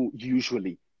usar o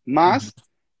usually, mas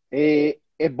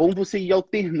é bom você ir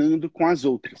alternando com as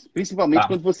outras. Principalmente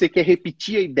quando você quer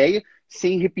repetir a ideia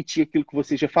sem repetir aquilo que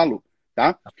você já falou,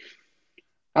 tá?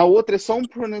 A outra é só um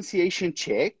pronunciation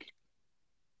check.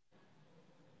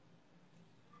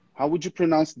 How would you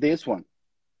pronounce this one?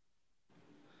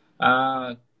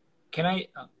 Can I...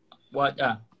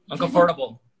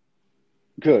 uncomfortable.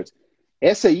 Good.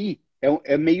 Essa aí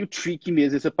é meio tricky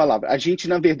mesmo, essa palavra. A gente,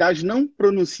 na verdade, não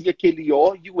pronuncia aquele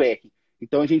O e o R.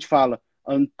 Então, a gente fala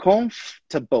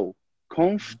uncomfortable.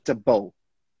 Comfortable.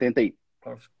 Tenta aí.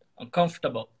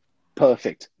 Uncomfortable.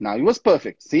 Perfect. Now it was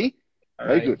perfect. See?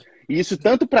 Very good. E isso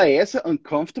tanto para essa,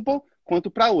 uncomfortable, quanto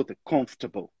para outra,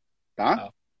 comfortable.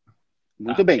 Tá?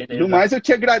 Muito bem. Beleza. No mais, eu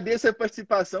te agradeço a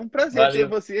participação. Prazer ter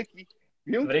você aqui.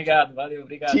 Viu? Obrigado, valeu,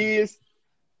 obrigado. Cheers.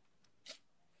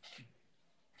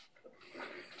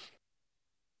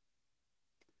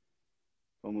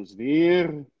 Vamos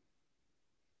ver.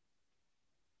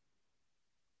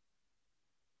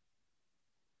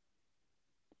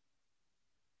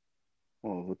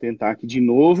 Ó, vou tentar aqui de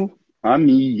novo. A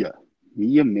Mia.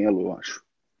 Mia Mello, eu acho.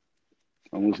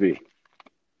 Vamos ver.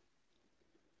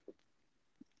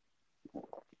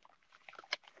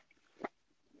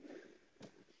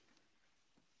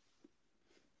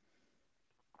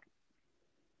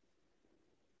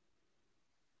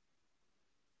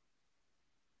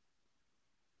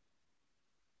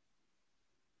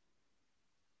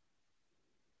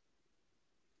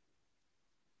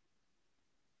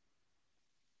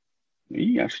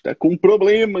 Ih, acho que tá com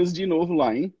problemas de novo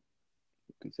lá, hein?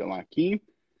 Vou cancelar aqui.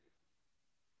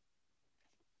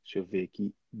 Deixa eu ver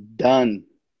aqui. Done.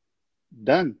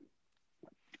 Done.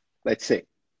 Let's see.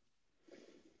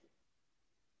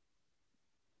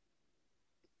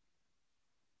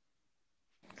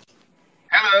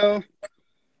 Hello.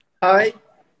 Hi,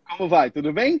 Como vai?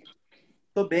 Tudo bem?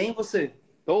 tô bem, e você?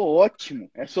 Tô ótimo.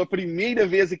 É a sua primeira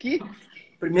vez aqui?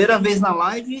 Primeira vez na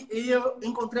live e eu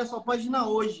encontrei a sua página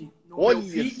hoje no Olha meu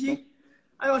feed. só.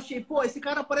 Aí eu achei, pô, esse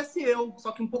cara parece eu,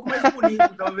 só que um pouco mais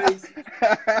bonito, talvez.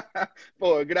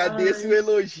 Pô, agradeço o Ai,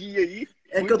 elogio aí.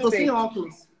 é que eu Muito tô sem bem.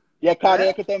 óculos. E a É?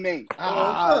 careca também.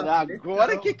 Opa,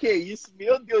 Agora legal. que é isso?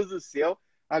 Meu Deus do céu.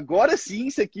 Agora sim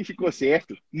isso aqui ficou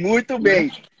certo. Muito Né?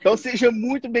 bem. Então seja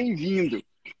muito bem-vindo.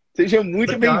 Seja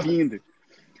muito Obrigado. bem-vindo.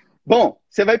 Bom,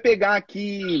 você vai pegar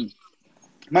aqui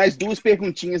mais duas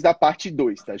perguntinhas da parte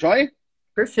 2, tá joia?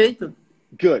 Perfeito.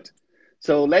 Good.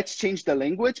 So let's change the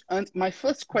language. And my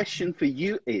first question for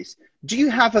you is, do you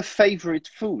have a favorite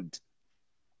food?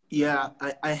 Yeah,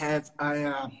 I have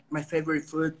my favorite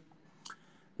food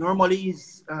normally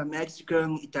is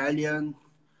Mexican, Italian,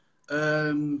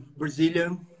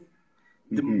 Brazilian,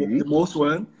 the Uhum. most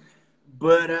one.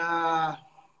 But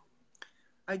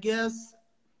I guess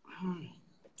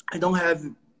I don't have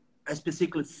a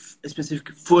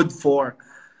specific food for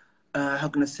how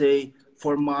can I say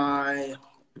for my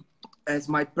as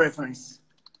my preference.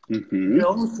 Uhum. The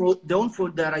only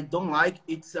food that I don't like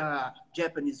it's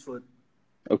Japanese food.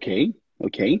 Okay.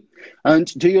 Okay. And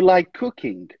do you like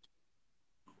cooking?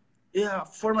 Yeah,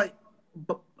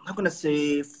 how can I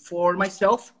say for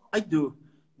myself I do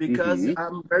because Uhum.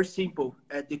 I'm very simple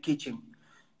at the kitchen.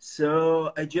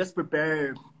 So I just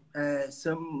prepare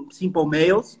some simple Uhum.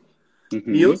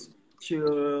 meals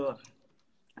to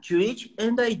eat,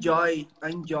 and I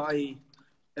enjoy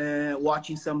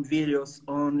watching some videos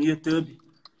on YouTube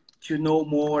to know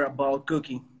more about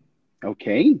cooking.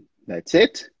 Ok, that's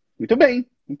it. Muito bem,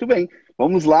 muito bem.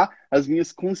 Vamos lá, as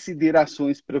minhas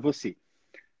considerações para você.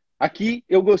 Aqui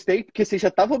eu gostei porque você já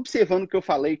estava observando o que eu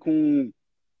falei com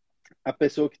a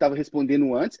pessoa que estava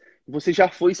respondendo antes, você já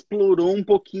foi, explorou um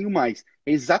pouquinho mais.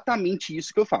 É exatamente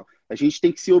isso que eu falo. A gente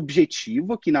tem que ser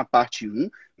objetivo aqui na parte 1,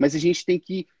 mas a gente tem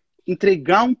que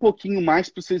entregar um pouquinho mais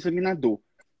para o seu examinador.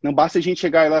 Não basta a gente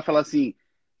chegar lá e falar assim,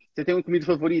 você tem uma comida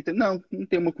favorita? Não, não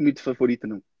tenho uma comida favorita,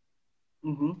 não.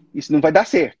 Uhum, Isso não vai dar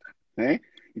certo, né?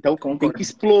 Então, tem que concordo.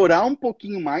 explorar um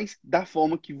pouquinho mais da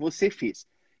forma que você fez.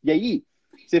 E aí,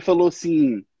 você falou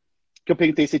assim, que eu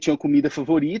perguntei se você tinha uma comida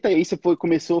favorita, e aí você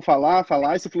começou a falar,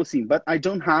 e você falou assim, but I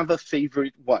don't have a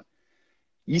favorite one.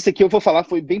 Isso aqui eu vou falar,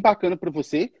 foi bem bacana para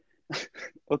você.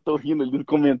 Eu tô rindo ali no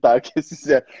comentário, que é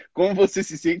sincero. Como você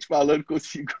se sente falando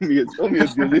consigo mesmo? Oh, meu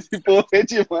Deus, esse povo é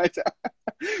demais.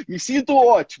 Me sinto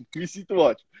ótimo, me sinto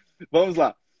ótimo. Vamos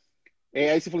lá.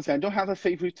 Aí você falou assim, I don't have a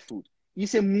favorite food.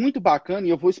 Isso é muito bacana e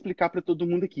eu vou explicar para todo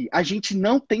mundo aqui. A gente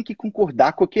não tem que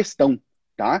concordar com a questão,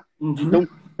 tá? Uhum, Então,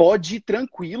 pode ir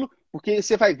tranquilo, porque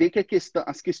você vai ver que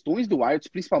as questões do IELTS,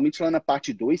 principalmente lá na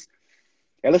parte 2,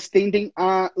 elas tendem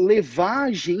a levar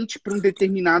a gente para um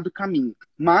determinado caminho.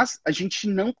 Mas a gente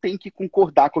não tem que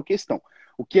concordar com a questão.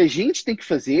 O que a gente tem que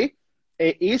fazer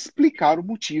é explicar o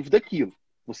motivo daquilo.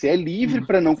 Você é livre uhum,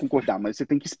 para não concordar, mas você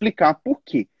tem que explicar por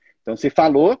quê. Então, você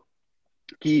falou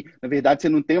que, na verdade, você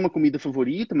não tem uma comida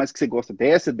favorita, mas que você gosta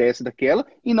dessa, daquela,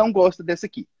 e não gosta dessa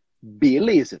aqui.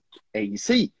 Beleza, é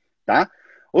isso aí, tá?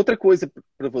 Outra coisa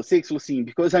para você que falou assim,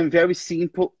 because I'm very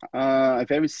simple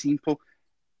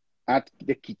at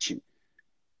the kitchen.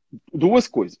 Duas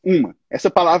coisas. Uma, essa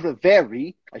palavra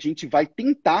very, a gente vai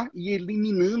tentar ir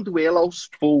eliminando ela aos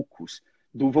poucos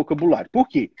do vocabulário. Por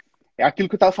quê? É aquilo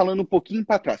que eu estava falando um pouquinho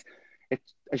para trás.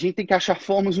 A gente tem que achar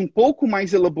formas um pouco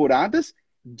mais elaboradas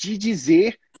de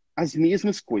dizer as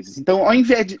mesmas coisas. Então, ao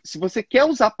invés de, se você quer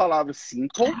usar a palavra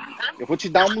simple, eu vou te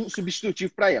dar um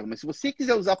substitutivo para ela. Mas se você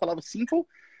quiser usar a palavra simple,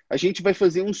 a gente vai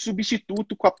fazer um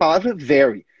substituto com a palavra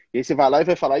very. E aí você vai lá e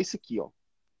vai falar isso aqui, ó.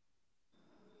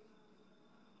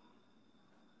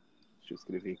 Deixa eu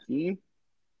escrever aqui.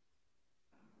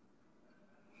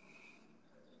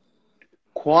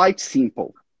 Quite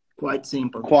simple. quite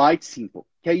simple. Quite simple.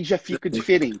 Que aí já fica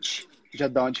diferente. Já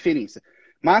dá uma diferença.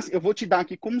 Mas eu vou te dar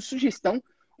aqui como sugestão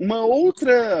uma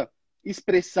outra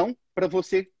expressão para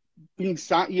você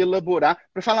pensar e elaborar,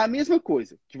 para falar a mesma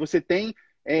coisa, que você tem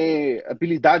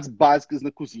habilidades básicas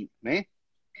na cozinha, né?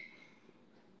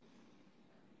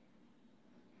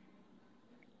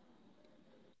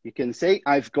 You can say,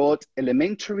 I've got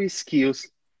elementary skills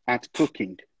at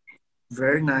cooking.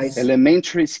 Very nice.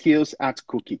 Elementary skills at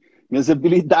cooking. Minhas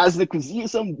habilidades na cozinha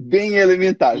são bem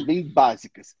elementares, bem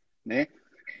básicas, né?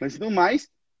 Mas no mais,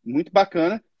 Muito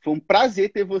bacana. Foi um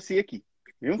prazer ter você aqui.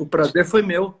 Viu? O prazer foi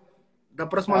meu. Da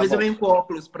próxima vez bom. eu venho com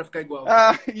óculos para ficar igual.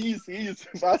 Ah, isso.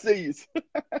 Faça isso.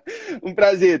 Um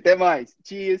prazer. Até mais.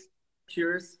 Cheers.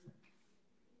 Cheers.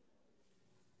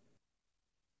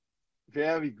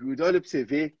 Very good. Olha para você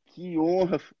ver que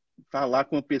honra falar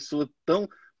com uma pessoa tão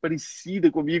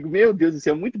parecida comigo. Meu Deus do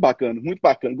céu, muito bacana, muito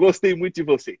bacana. Gostei muito de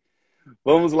você.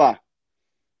 Vamos lá.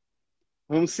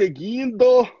 Vamos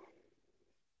seguindo.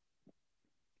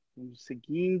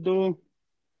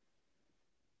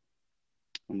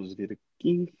 Vamos ver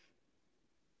aqui.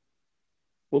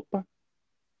 Opa.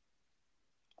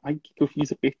 Ai, o que eu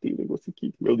fiz? Apertei o negócio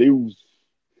aqui. Meu Deus.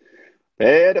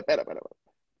 Pera.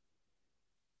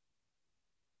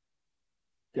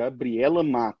 Gabriela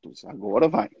Matos. Agora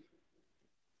vai.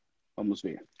 Vamos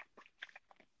ver.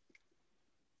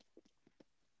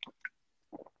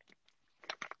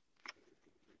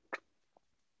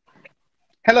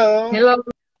 Hello. Hello.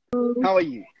 How are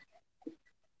you?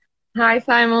 Hi,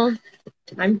 Simon.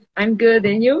 I'm good,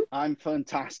 and you? I'm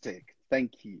fantastic.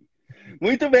 Thank you.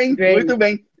 Muito bem, Great. muito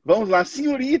bem. Vamos lá. A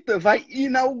senhorita vai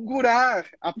inaugurar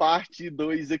a parte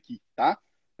 2 aqui, tá?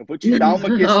 Eu vou te dar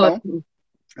uma questão.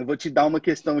 Eu vou te dar uma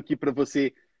questão aqui para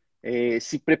você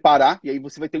se preparar. E aí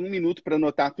você vai ter 1 minuto para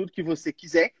anotar tudo que você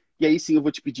quiser. E aí sim eu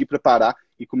vou te pedir para parar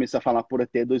e começar a falar por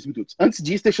até 2 minutos. Antes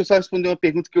disso, deixa eu só responder uma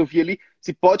pergunta que eu vi ali.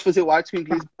 Se pode fazer o IELTS com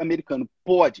inglês americano?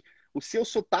 Pode. O seu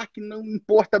sotaque não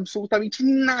importa absolutamente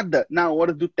nada na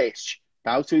hora do teste.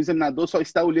 Tá? O seu examinador só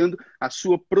está olhando a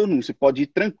sua pronúncia. Pode ir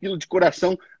tranquilo, de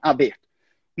coração aberto.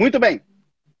 Muito bem.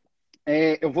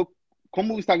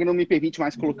 Como o Instagram não me permite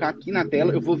mais colocar aqui na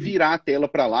tela, eu vou virar a tela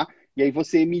para lá. E aí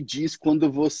você me diz quando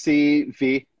você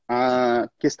vê a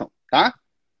questão, tá?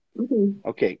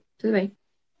 Ok. Tudo bem.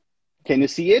 Can you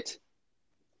see it?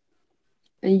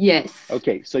 Yes.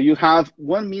 Okay, so you have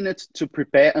 1 minute to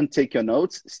prepare and take your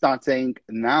notes, starting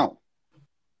now.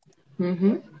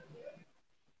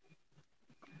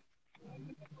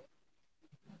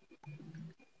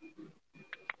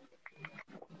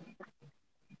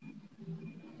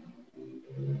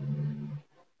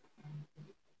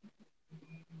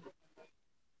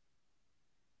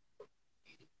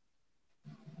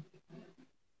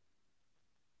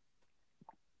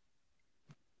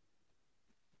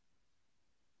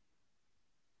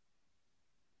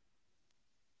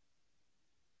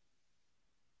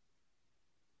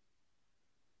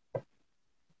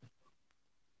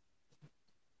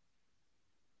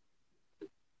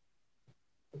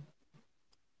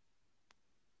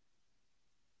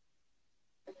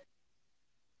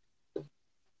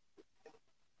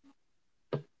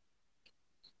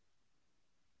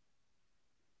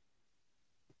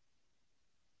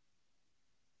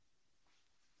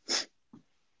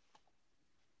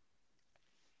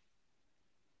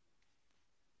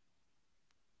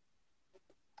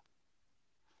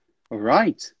 All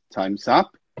right, time's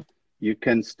up. You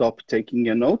can stop taking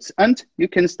your notes and you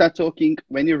can start talking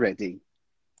when you're ready.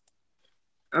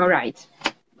 All right.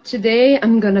 Today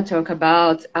I'm going to talk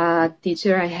about a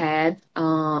teacher I had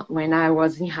when I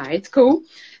was in high school.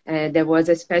 There was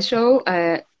a special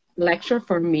lecture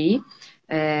for me.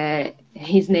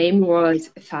 His name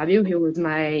was Fabio. He was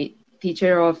my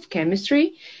teacher of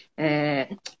chemistry.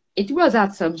 It was a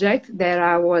subject that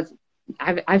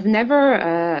I've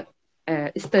never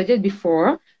studied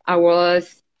before. I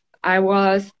was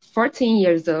 14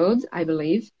 years old, I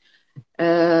believe.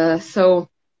 So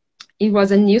it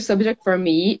was a new subject for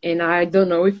me, and I don't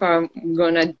know if I'm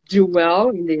gonna do well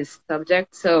in this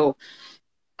subject. So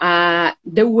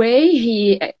the way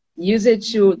he used it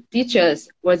to teach us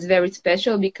was very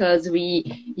special because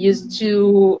we used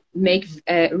to make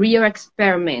real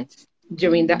experiments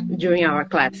during our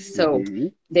class. So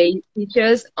they teach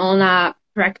us on a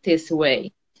practice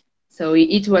way. So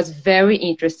it was very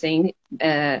interesting,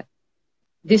 because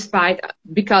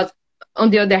on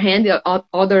the other hand,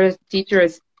 other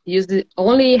teachers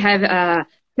only have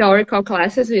theoretical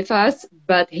classes with us,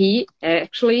 but he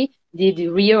actually did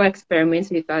real experiments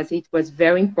with us. It was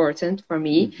very important for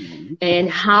me, and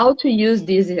how to use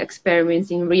these experiments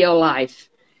in real life,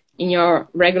 in your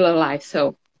regular life.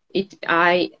 So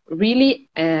I really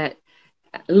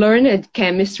learned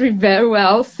chemistry very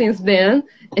well since then,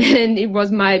 and it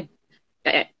was my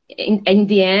in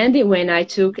the end, when I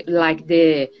took like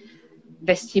the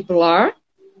vestibular,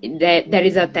 that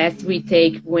is a test we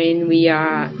take when we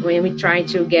try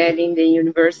to get in the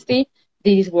university.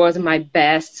 This was my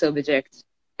best subject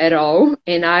at all,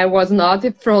 and I was not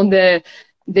from the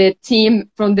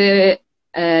team, from the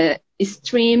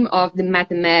stream of the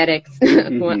mathematics.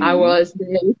 I was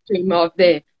the stream of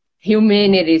the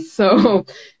humanities. So,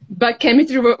 but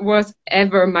chemistry was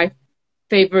ever my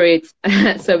favorite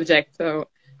subject. So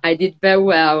I did very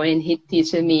well, and he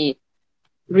teach me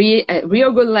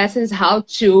real good lessons how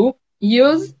to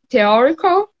use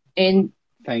theoretical and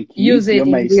Thank you. use it You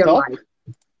in may real stop. life.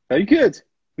 Very good.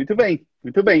 Muito bem,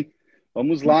 muito bem.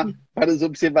 Vamos lá para as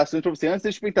observações para você. Antes de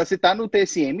eu te perguntar, você está no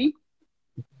TSM?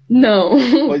 Não,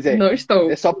 Pois é. não estou.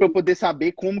 É só para eu poder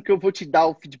saber como que eu vou te dar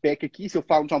o feedback aqui, se eu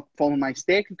falo de uma forma mais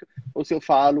técnica ou se eu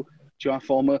falo de uma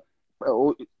forma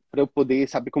para eu poder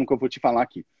saber como que eu vou te falar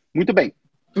aqui. Muito bem.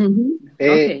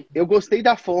 Ok. Eu gostei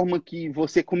da forma que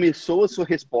você começou a sua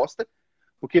resposta,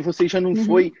 porque você já não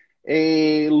foi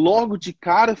logo de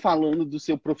cara falando do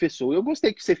seu professor. Eu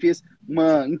gostei que você fez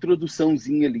uma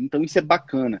introduçãozinha ali, então isso é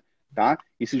bacana, tá?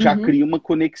 Isso já cria uma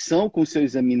conexão com o seu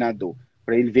examinador,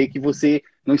 para ele ver que você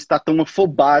não está tão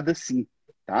afobada assim,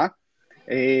 tá?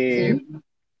 Sim.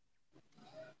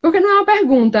 Porque não é uma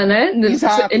pergunta, né?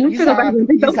 Exato, Ele não fez a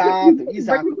pergunta, então...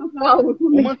 exato.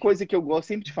 Uma coisa que eu gosto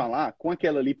sempre de falar, com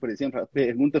aquela ali, por exemplo, a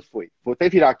pergunta foi, vou até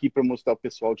virar aqui para mostrar o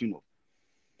pessoal de novo.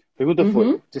 A pergunta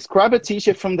foi, describe a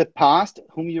teacher from the past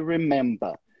whom you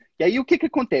remember. E aí o que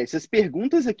acontece? As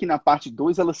perguntas aqui na parte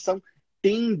 2, elas são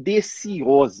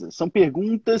tendenciosas, são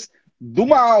perguntas do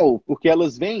mal, porque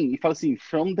elas vêm e falam assim,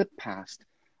 from the past.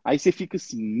 Aí você fica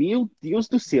assim, meu Deus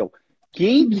do céu,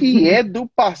 quem que é do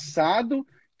passado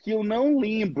que eu não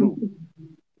lembro,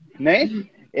 né?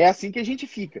 É assim que a gente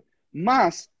fica.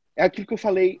 Mas é aquilo que eu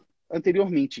falei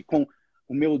anteriormente com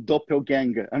o meu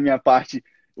doppelganger, a minha parte,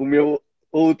 o meu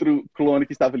outro clone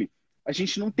que estava ali. A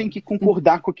gente não tem que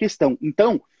concordar com a questão.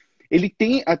 Então,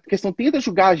 a questão tenta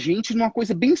julgar a gente numa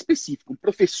coisa bem específica. Um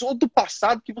professor do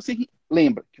passado que você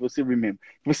lembra, que você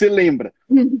lembra.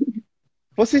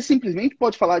 Você simplesmente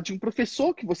pode falar de um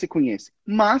professor que você conhece,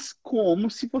 mas como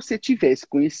se você tivesse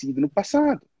conhecido no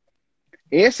passado.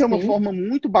 Essa é uma forma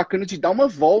muito bacana de dar uma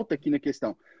volta aqui na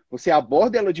questão. Você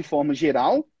aborda ela de forma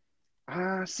geral.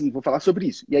 Ah, sim, vou falar sobre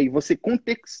isso. E aí você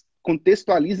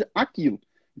contextualiza aquilo.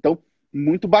 Então,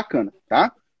 muito bacana,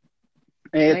 tá?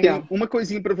 Tem uma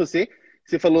coisinha para você.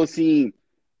 Você falou assim,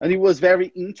 and it was very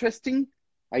interesting.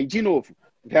 Aí, de novo,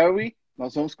 very,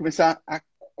 nós vamos começar a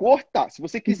cortar. Se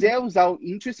você quiser usar o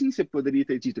interesting, você poderia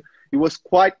ter dito, it was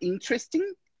quite interesting,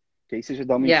 que aí você já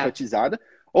dá uma enfatizada.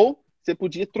 Ou você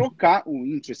podia trocar o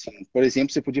interesting. Por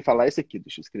exemplo, você podia falar esse aqui.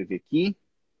 Deixa eu escrever aqui.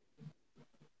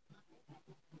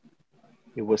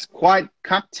 It was quite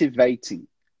captivating.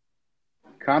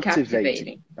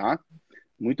 Captivating, tá?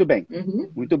 Muito bem,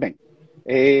 muito bem.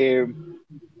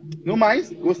 No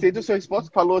mais, gostei da sua resposta.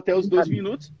 Falou até os 2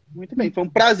 minutos. Muito bem, foi um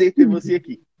prazer ter você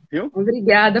aqui, viu?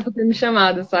 Obrigada por ter me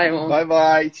chamado, Simon. Bye,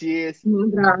 bye, cheers. Um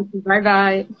abraço, bye,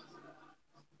 bye.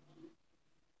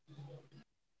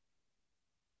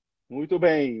 Muito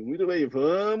bem, muito bem.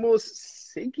 Vamos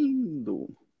seguindo.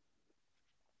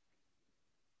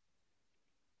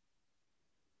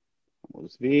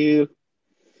 Vamos ver.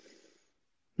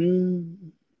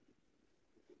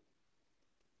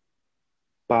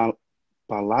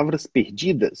 Palavras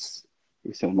perdidas.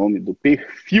 Esse é o nome do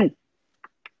perfil.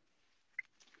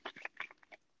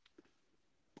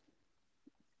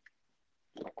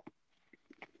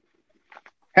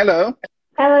 Hello.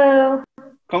 Hello.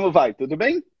 Como vai? Tudo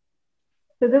bem?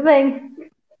 Tudo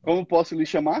bem? Como posso lhe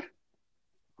chamar?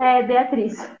 É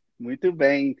Beatriz. Muito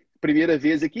bem. Primeira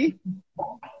vez aqui?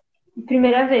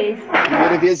 Primeira vez.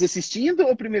 Primeira vez assistindo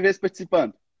ou primeira vez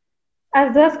participando?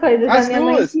 As duas coisas. As a minha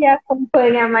duas? mãe que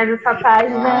acompanha mais essa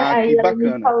página, aí que ela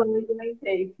bacana. me falou e eu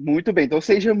entrei. Muito bem. Então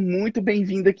seja muito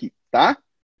bem-vindo aqui, tá?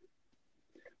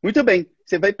 Muito bem.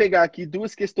 Você vai pegar aqui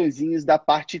 2 questõezinhas da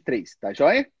parte 3, tá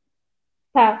joia?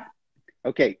 Tá.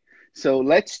 Okay. So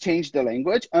let's change the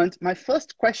language. And my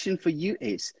first question for you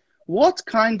is, what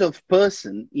kind of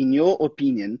person, in your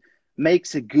opinion,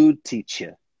 makes a good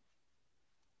teacher?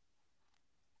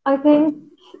 I think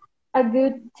a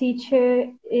good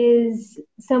teacher is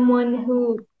someone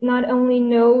who not only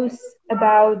knows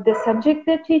about the subject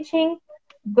they're teaching,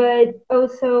 but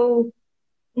also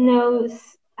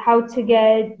knows how to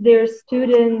get their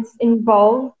students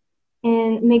involved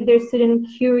and make their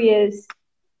students curious.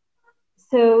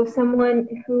 So someone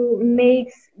who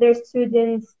makes their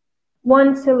students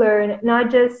want to learn, not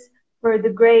just for the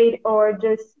grade or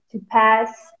just to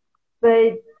pass,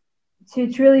 but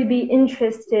to truly be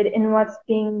interested in what's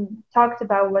being talked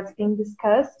about, what's being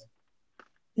discussed.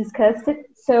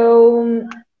 So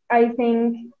I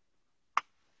think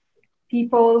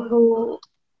people who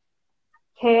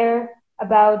care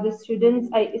about the students,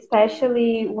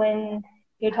 especially when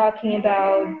you're talking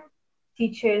about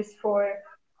teachers for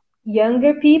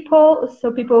younger people,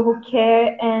 so people who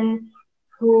care and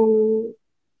who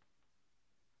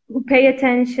pay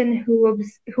attention,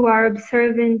 who are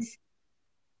observant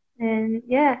And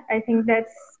yeah, I think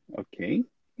that's Okay.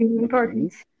 really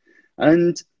important.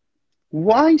 And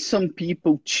why some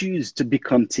people choose to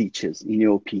become teachers, in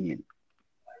your opinion?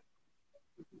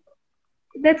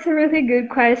 That's a really good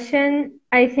question.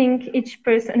 I think each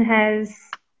person has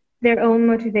their own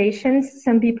motivations.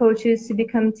 Some people choose to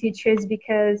become teachers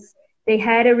because they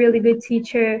had a really good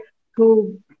teacher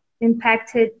who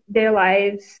impacted their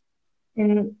lives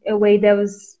in a way that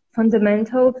was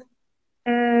fundamental.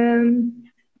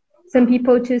 Some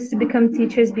people choose to become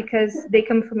teachers because they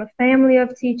come from a family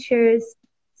of teachers.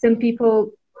 Some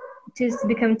people choose to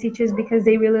become teachers because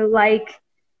they really like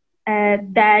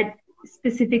that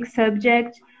specific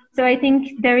subject. So I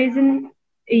think there isn't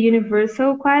a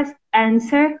universal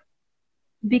answer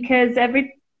because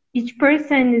each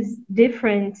person is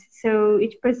different. So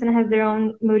each person has their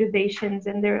own motivations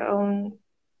and their own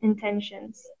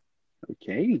intentions.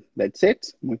 Ok, that's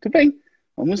it. Muito bem.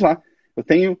 Vamos lá. Eu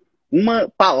tenho uma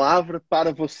palavra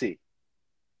para você.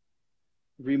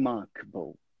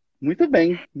 Remarkable. Muito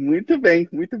bem, muito bem,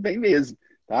 muito bem mesmo,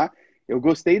 tá? Eu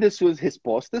gostei das suas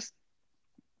respostas.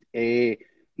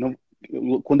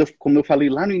 Como eu falei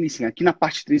lá no início, aqui na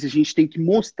parte 3 a gente tem que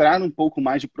mostrar um pouco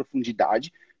mais de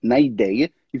profundidade na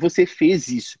ideia, e você fez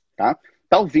isso, tá?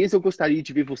 Talvez eu gostaria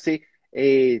de ver você,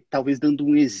 talvez dando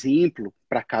um exemplo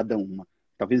para cada uma.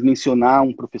 Talvez mencionar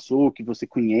um professor que você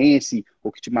conhece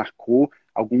ou que te marcou,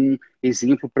 algum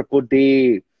exemplo para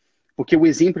poder... Porque o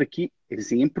exemplo aqui,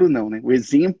 exemplo não, né? O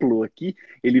exemplo aqui,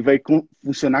 ele vai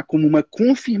funcionar como uma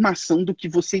confirmação do que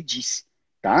você disse,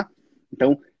 tá?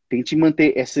 Então, tente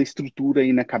manter essa estrutura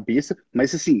aí na cabeça,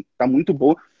 mas assim, tá muito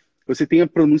boa. Você tem a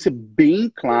pronúncia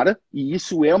bem clara, e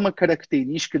isso é uma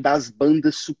característica das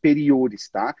bandas superiores,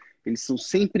 tá? Eles são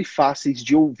sempre fáceis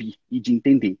de ouvir e de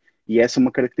entender. E essa é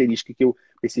uma característica que eu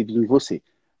percebi em você.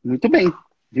 Muito bem,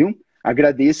 viu?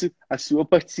 Agradeço a sua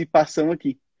participação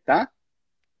aqui, tá?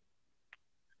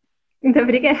 Muito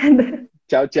obrigada.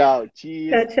 Tchau, tchau.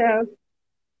 Cheers. Tchau, tchau.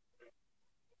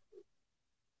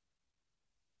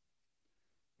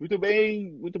 Muito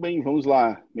bem, muito bem. Vamos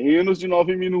lá. Menos de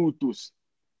 9 minutos.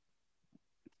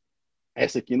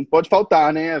 Essa aqui não pode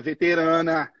faltar, né? A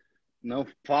veterana. Não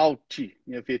falte,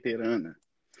 minha veterana.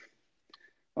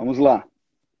 Vamos lá.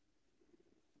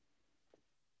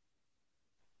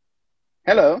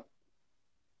 Hello.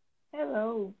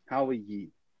 Hello. How are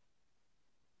you?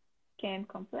 Can't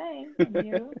complain. And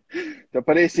you? Tá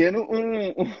parecendo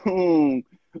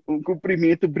um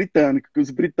cumprimento britânico, que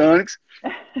os britânicos...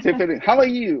 Você fala, how are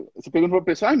you? Você pergunta para a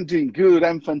pessoa, I'm doing good,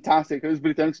 I'm fantastic. Aí os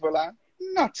britânicos vão lá,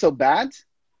 not so bad.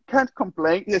 Can't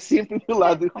complain. E é sempre do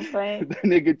lado da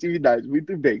negatividade.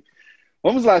 Muito bem.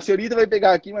 Vamos lá, a senhorita vai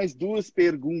pegar aqui mais 2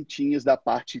 perguntinhas da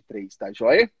parte 3, tá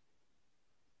joia?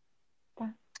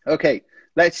 Tá. Okay,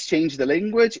 let's change the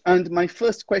language. And my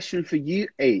first question for you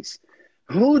is,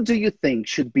 who do you think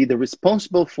should be the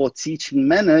responsible for teaching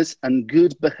manners and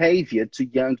good behavior to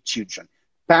young children?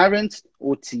 Parents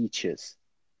or teachers?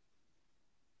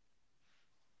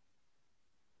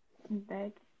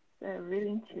 That's a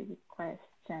really intriguing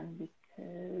question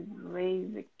because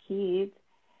raise a kid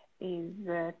is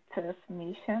a tough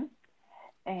mission.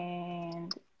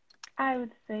 And I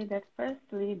would say that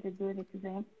firstly, the good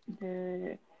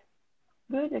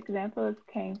examples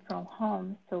came from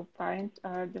home. So parents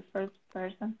are the first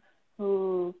person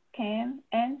who can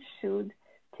and should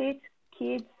teach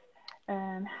kids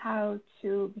how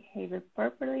to behave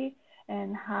properly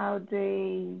and how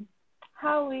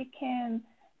we can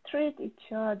treat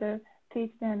each other,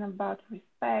 teach them about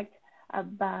respect,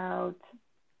 about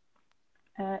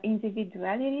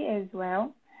individuality as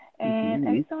well. And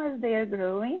as soon as they are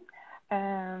growing,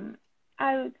 I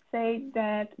would say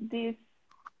that this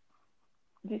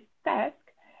task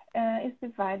is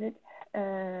divided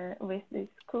with the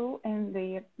school and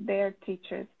their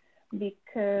teachers,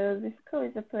 because the school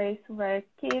is a place where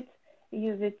kids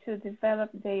use it to develop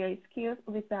their skills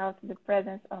without the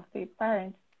presence of their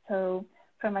parents. So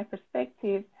from my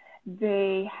perspective,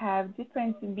 they have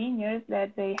different demeanors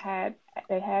that they have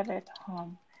at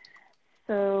home.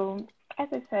 So as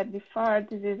I said before,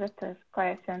 this is a tough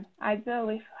question. I do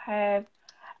we have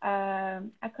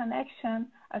a connection,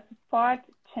 a support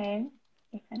chain,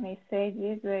 if I may say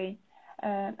this way.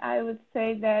 I would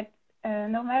say that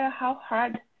no matter how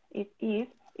hard it is,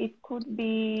 it could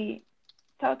be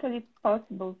totally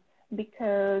possible,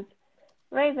 because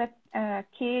raise a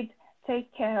kid,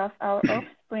 take care of our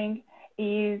offspring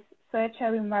is such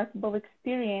a remarkable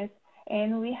experience,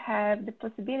 and we have the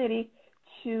possibility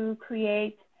to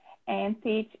create and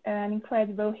teach an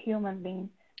incredible human being.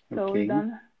 So we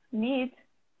don't need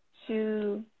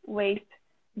to waste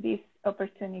this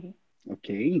opportunity.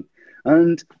 Okay.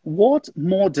 And what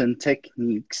modern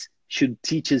techniques should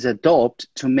teachers adopt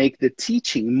to make the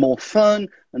teaching more fun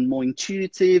and more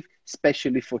intuitive,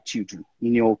 especially for children,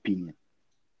 in your opinion?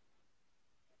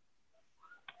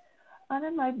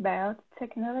 Under my belt,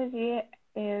 technology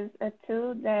is a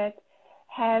tool that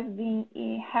has been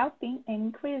helping and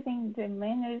increasing the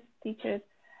manners teachers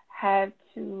have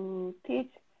to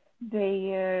teach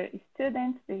their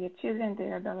students, their children,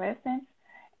 their adolescents,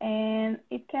 and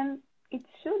it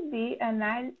should be an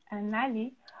ally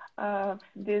of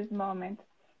this moment.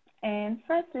 And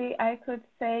firstly, I could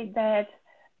say that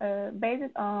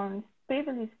based on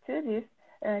previous studies,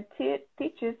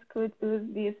 teachers could use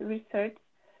this research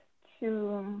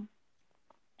to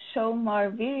show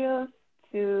more videos,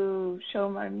 to show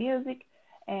more music,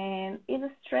 and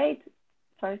illustrate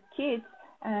for kids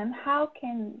and how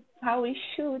we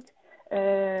should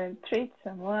treat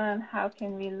someone, how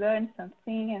can we learn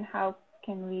something, and how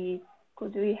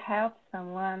could we help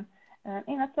someone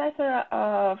in a plethora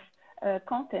of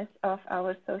contents of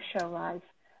our social life.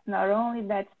 Not only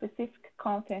that specific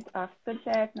content of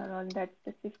subject, not only that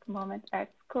specific moment at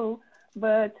school,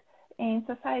 but in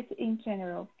society in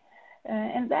general.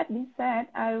 And that being said,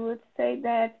 I would say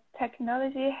that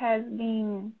technology has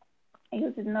been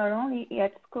used not only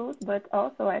at schools, but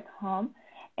also at home.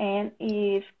 And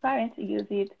if parents use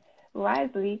it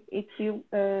wisely, it will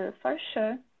for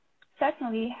sure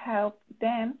certainly help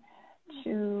them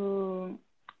to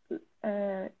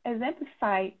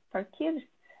exemplify for kids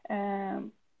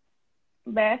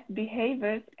best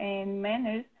behaviors and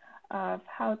manners of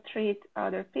how to treat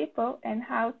other people and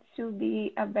how to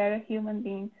be a better human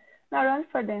being, not only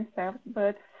for themselves,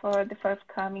 but for the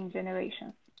forthcoming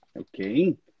generations.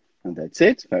 Okay, and that's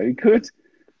it. Very good.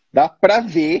 Dá para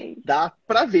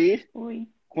ver Oi.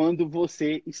 quando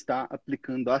você está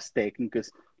aplicando as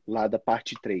técnicas lá da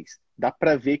parte 3. Dá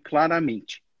para ver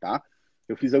claramente, tá?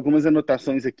 Eu fiz algumas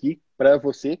anotações aqui para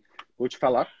você, vou te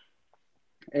falar.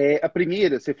 A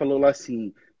primeira, você falou lá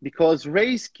assim, because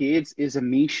raise kids is a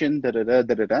mission, da.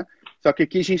 Só que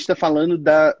aqui a gente está falando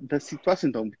da situação,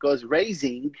 então, because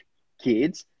raising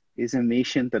kids is a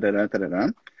mission, da.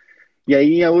 E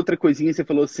aí a outra coisinha, você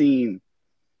falou assim,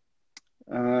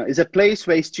 is a place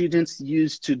where students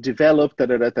use to develop,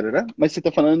 mas você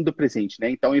está falando do presente, né?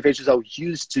 Então, ao invés de usar o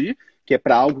used to, que é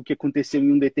para algo que aconteceu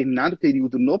em um determinado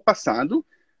período no passado,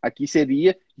 aqui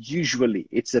seria usually.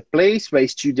 It's a place where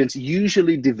students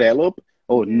usually develop,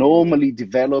 or normally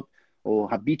develop, or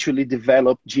habitually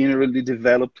develop, generally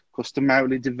develop,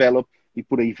 customarily develop, e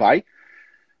por aí vai.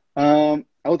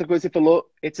 A outra coisa que você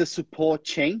falou, it's a support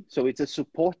chain. So it's a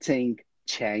supporting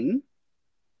chain.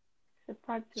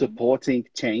 Supporting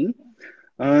chain.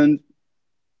 And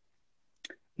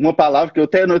uma palavra que eu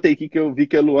até anotei aqui, que eu vi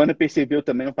que a Luana percebeu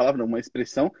também, uma palavra não, uma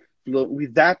expressão,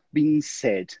 with that being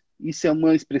said. Isso é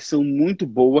uma expressão muito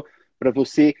boa para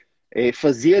você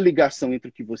fazer a ligação entre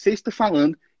o que você está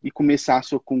falando e começar a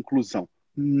sua conclusão.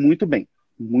 Muito bem,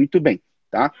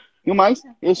 tá? E o mais,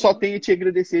 eu só tenho a te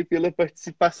agradecer pela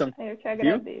participação. Eu que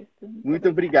agradeço. Muito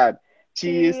obrigado.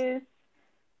 Cheers.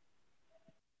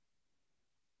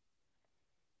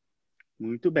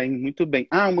 Muito bem.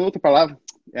 Ah, uma outra palavra.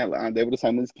 A Débora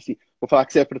Simons, esqueci. Vou falar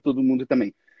que serve para todo mundo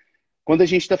também. Quando a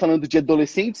gente está falando de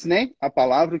adolescentes, né? A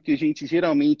palavra que a gente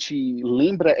geralmente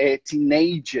lembra é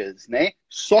teenagers, né?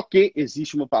 Só que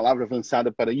existe uma palavra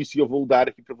avançada para isso e eu vou dar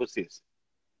aqui para vocês.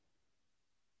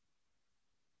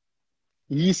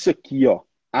 Isso aqui, ó.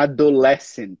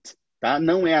 Adolescent, tá?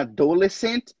 Não é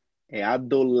adolescent, é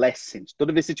adolescent.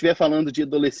 Toda vez que você estiver falando de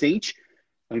adolescente,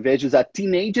 ao invés de usar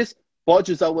teenagers,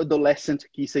 pode usar o adolescent,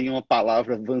 que isso aí é uma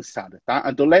palavra avançada, tá?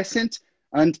 Adolescent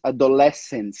and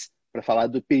adolescence, para falar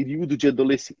do período de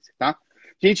adolescência, tá?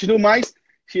 Gente, no mais,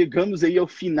 chegamos aí ao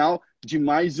final de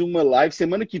mais uma live.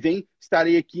 Semana que vem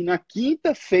estarei aqui na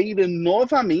quinta-feira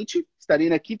novamente.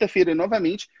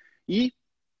 E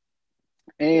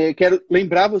quero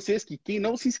lembrar vocês que quem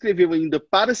não se inscreveu ainda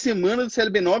para a Semana do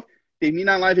CLB9,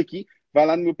 termina a live aqui, vai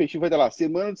lá no meu perfil, vai estar lá,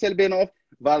 Semana do CLB9,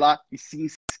 vai lá e se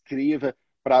inscreva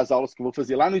para as aulas que eu vou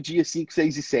fazer lá no dia 5,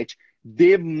 6 e 7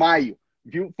 de maio.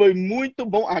 Viu? Foi muito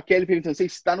bom. A Kelly perguntando, você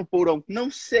está no porão? Não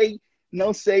sei,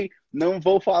 não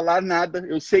vou falar nada.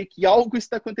 Eu sei que algo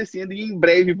está acontecendo e em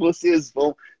breve vocês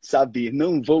vão saber.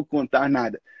 Não vou contar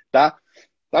nada, tá?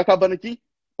 Tá acabando aqui,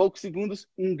 poucos segundos.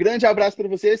 Um grande abraço para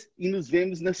vocês e nos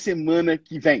vemos na semana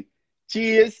que vem.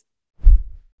 Cheers!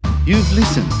 You've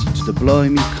listened to the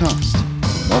Blimey Cast.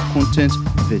 For more content,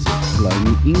 visit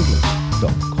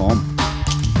blimey.english.com.